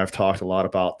position, I've talked a lot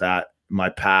about that in my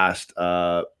past,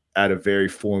 at a very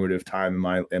formative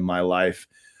time in my life.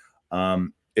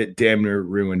 It damn near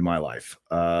ruined my life.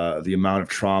 The amount of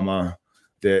trauma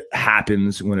that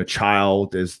happens when a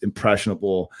child is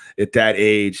impressionable at that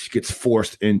age gets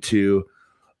forced into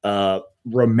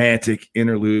romantic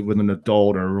interlude with an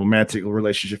adult or a romantic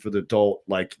relationship with an adult.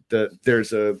 Like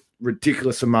there's a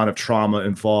ridiculous amount of trauma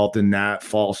involved in that,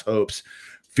 false hopes,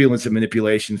 feelings of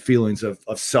manipulation, feelings of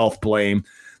self-blame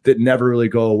that never really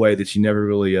go away, that you never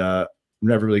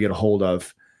really get a hold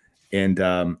of. And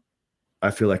I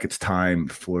feel like it's time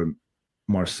for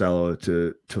Marcelo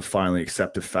to finally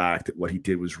accept the fact that what he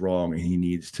did was wrong, and he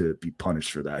needs to be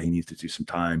punished for that. He needs to do some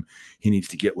time. He needs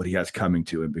to get what he has coming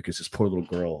to him, because this poor little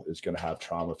girl is going to have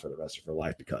trauma for the rest of her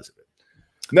life because of it.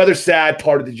 Another sad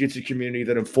part of the jiu-jitsu community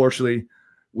that unfortunately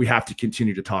we have to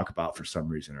continue to talk about for some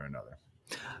reason or another.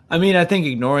 I mean, I think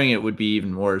ignoring it would be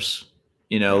even worse.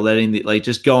 Letting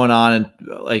just going on and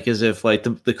like as if like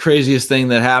the craziest thing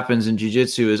that happens in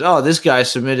jiu-jitsu is, oh, this guy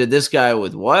submitted this guy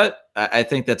with what? I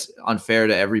think that's unfair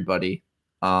to everybody,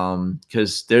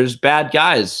 because there's bad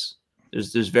guys.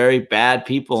 There's very bad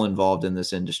people involved in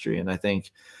this industry, and I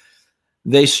think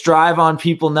they strive on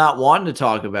people not wanting to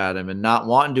talk about him and not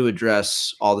wanting to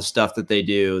address all the stuff that they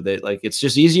do. It's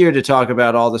just easier to talk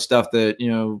about all the stuff that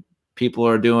people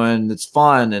are doing that's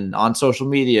fun and on social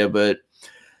media, but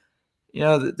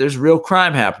there's real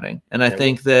crime happening. And I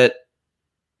think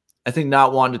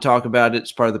not wanting to talk about it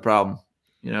is part of the problem,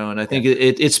 and I think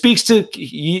it speaks to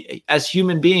as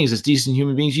human beings, as decent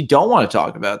human beings, you don't want to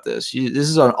talk about this. This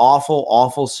is an awful,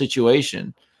 awful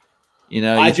situation.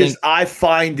 I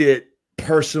find it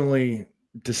personally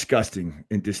disgusting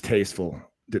and distasteful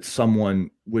that someone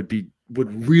would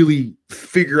really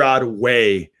figure out a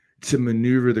way to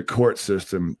maneuver the court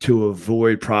system to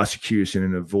avoid prosecution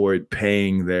and avoid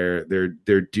paying their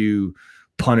due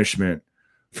punishment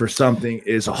for something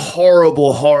is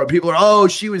horrible. People are, oh,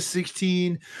 she was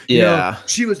 16. Yeah.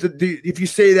 She was if you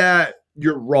say that,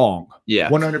 you're wrong. Yeah.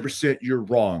 100% you're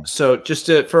wrong. So just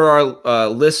for our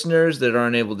listeners that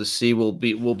aren't able to see, we'll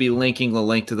be linking the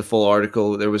link to the full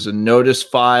article. There was a notice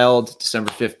filed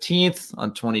December 15th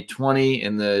on 2020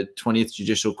 in the 20th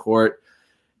Judicial Court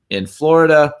in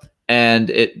Florida. And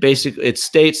it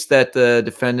states that the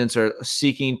defendants are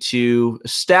seeking to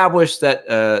establish that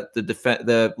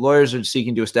the lawyers are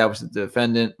seeking to establish that the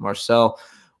defendant, Marcel,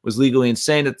 was legally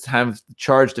insane at the time of the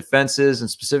charged offenses and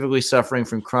specifically suffering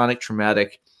from chronic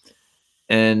traumatic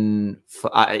and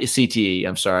CTE.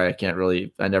 I'm sorry,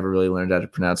 I never really learned how to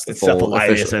pronounce the full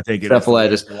encephalitis. I think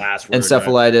encephalitis, the last word,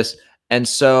 encephalitis. Right? And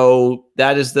so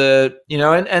that is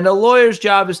and a lawyer's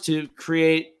job is to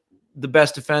create the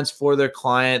best defense for their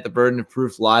client. The burden of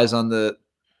proof lies on the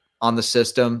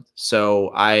system.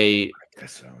 So I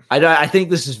think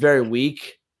this is very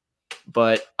weak,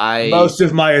 but most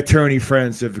of my attorney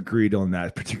friends have agreed on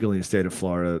that, particularly in the state of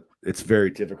Florida. It's very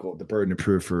difficult. The burden of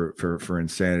proof for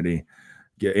insanity,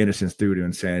 innocence through to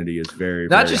insanity is very,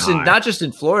 not high. just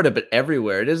in Florida, but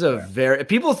everywhere. It is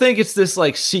people think it's this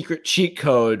like secret cheat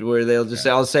code where they'll just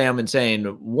I'll say I'm insane.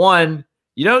 One,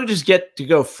 you don't just get to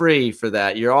go free for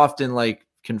that. You're often like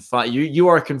confined. You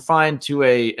are confined to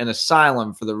an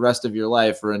asylum for the rest of your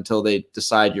life, or until they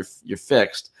decide you're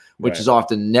fixed, which is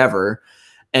often never.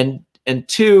 And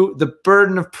two, the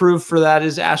burden of proof for that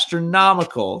is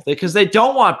astronomical, because they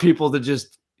don't want people to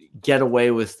just get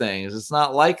away with things. It's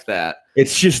not like that.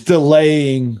 It's just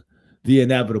delaying the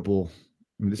inevitable.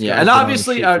 And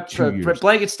obviously, for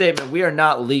blanket statement, we are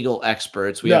not legal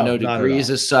experts. We have no degrees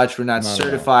as such. We're not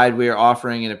certified. We are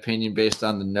offering an opinion based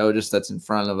on the notice that's in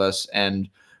front of us, and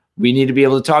we need to be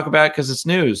able to talk about it because it's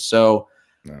news. So,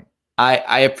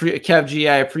 Kev G,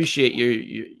 I appreciate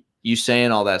you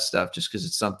saying all that stuff, just because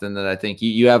it's something that I think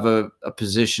you have a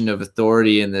position of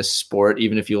authority in this sport,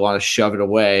 even if you want to shove it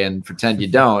away and pretend you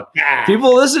don't.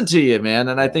 People listen to you, man.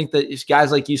 And I think that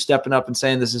guys like you stepping up and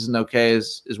saying this isn't okay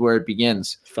is where it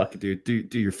begins. Fuck it, dude.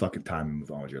 Do your fucking time and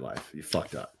move on with your life. You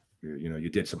fucked up. You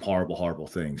did some horrible, horrible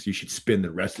things. You should spend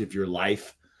the rest of your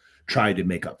life trying to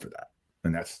make up for that.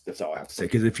 And that's all I have to say.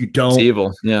 Because if you don't, it's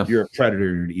evil. Yeah, you're a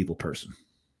predator. You're an evil person.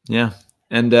 Yeah,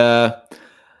 and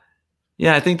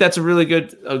I think that's a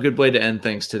good way to end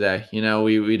things today. We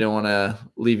don't want to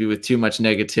leave you with too much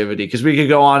negativity, because we could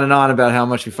go on and on about how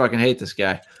much we fucking hate this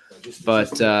guy. But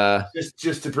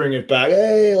just to bring it back.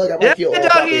 Hey, look at my cute little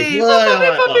doggy. puppy.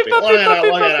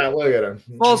 Look at him.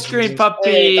 Full screen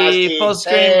puppy. Hey, Dusty. Full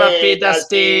screen puppy,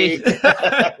 Dusty.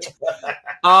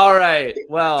 All right.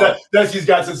 Well, Dusty's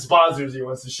got some sponsors he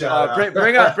wants to shout out.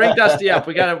 Bring Dusty up.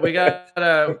 We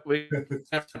gotta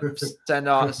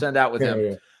send out with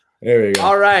him. There we go.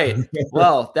 All right.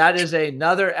 Well, that is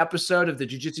another episode of the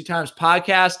Jiu-Jitsu Times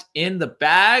podcast in the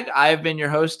bag. I have been your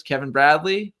host, Kevin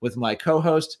Bradley, with my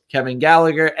co-host, Kevin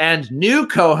Gallagher, and new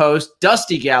co-host,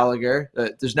 Dusty Gallagher.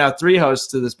 There's now 3 hosts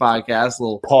to this podcast.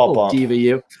 Little diva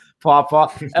you.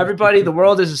 Paw. Everybody, the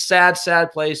world is a sad,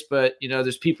 sad place, but,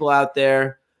 there's people out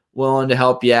there willing to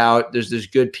help you out. There's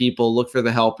good people. Look for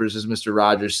the helpers, as Mr.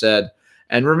 Rogers said.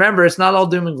 And remember, it's not all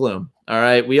doom and gloom. All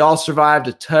right. We all survived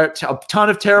a ton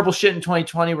of terrible shit in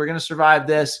 2020. We're going to survive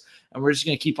this, and we're just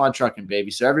going to keep on trucking,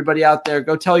 baby. So everybody out there,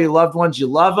 go tell your loved ones you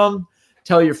love them.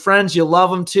 Tell your friends you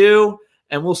love them too.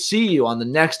 And we'll see you on the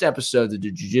next episode of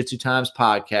the Jiu-Jitsu Times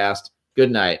podcast. Good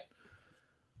night.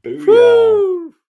 Booyah.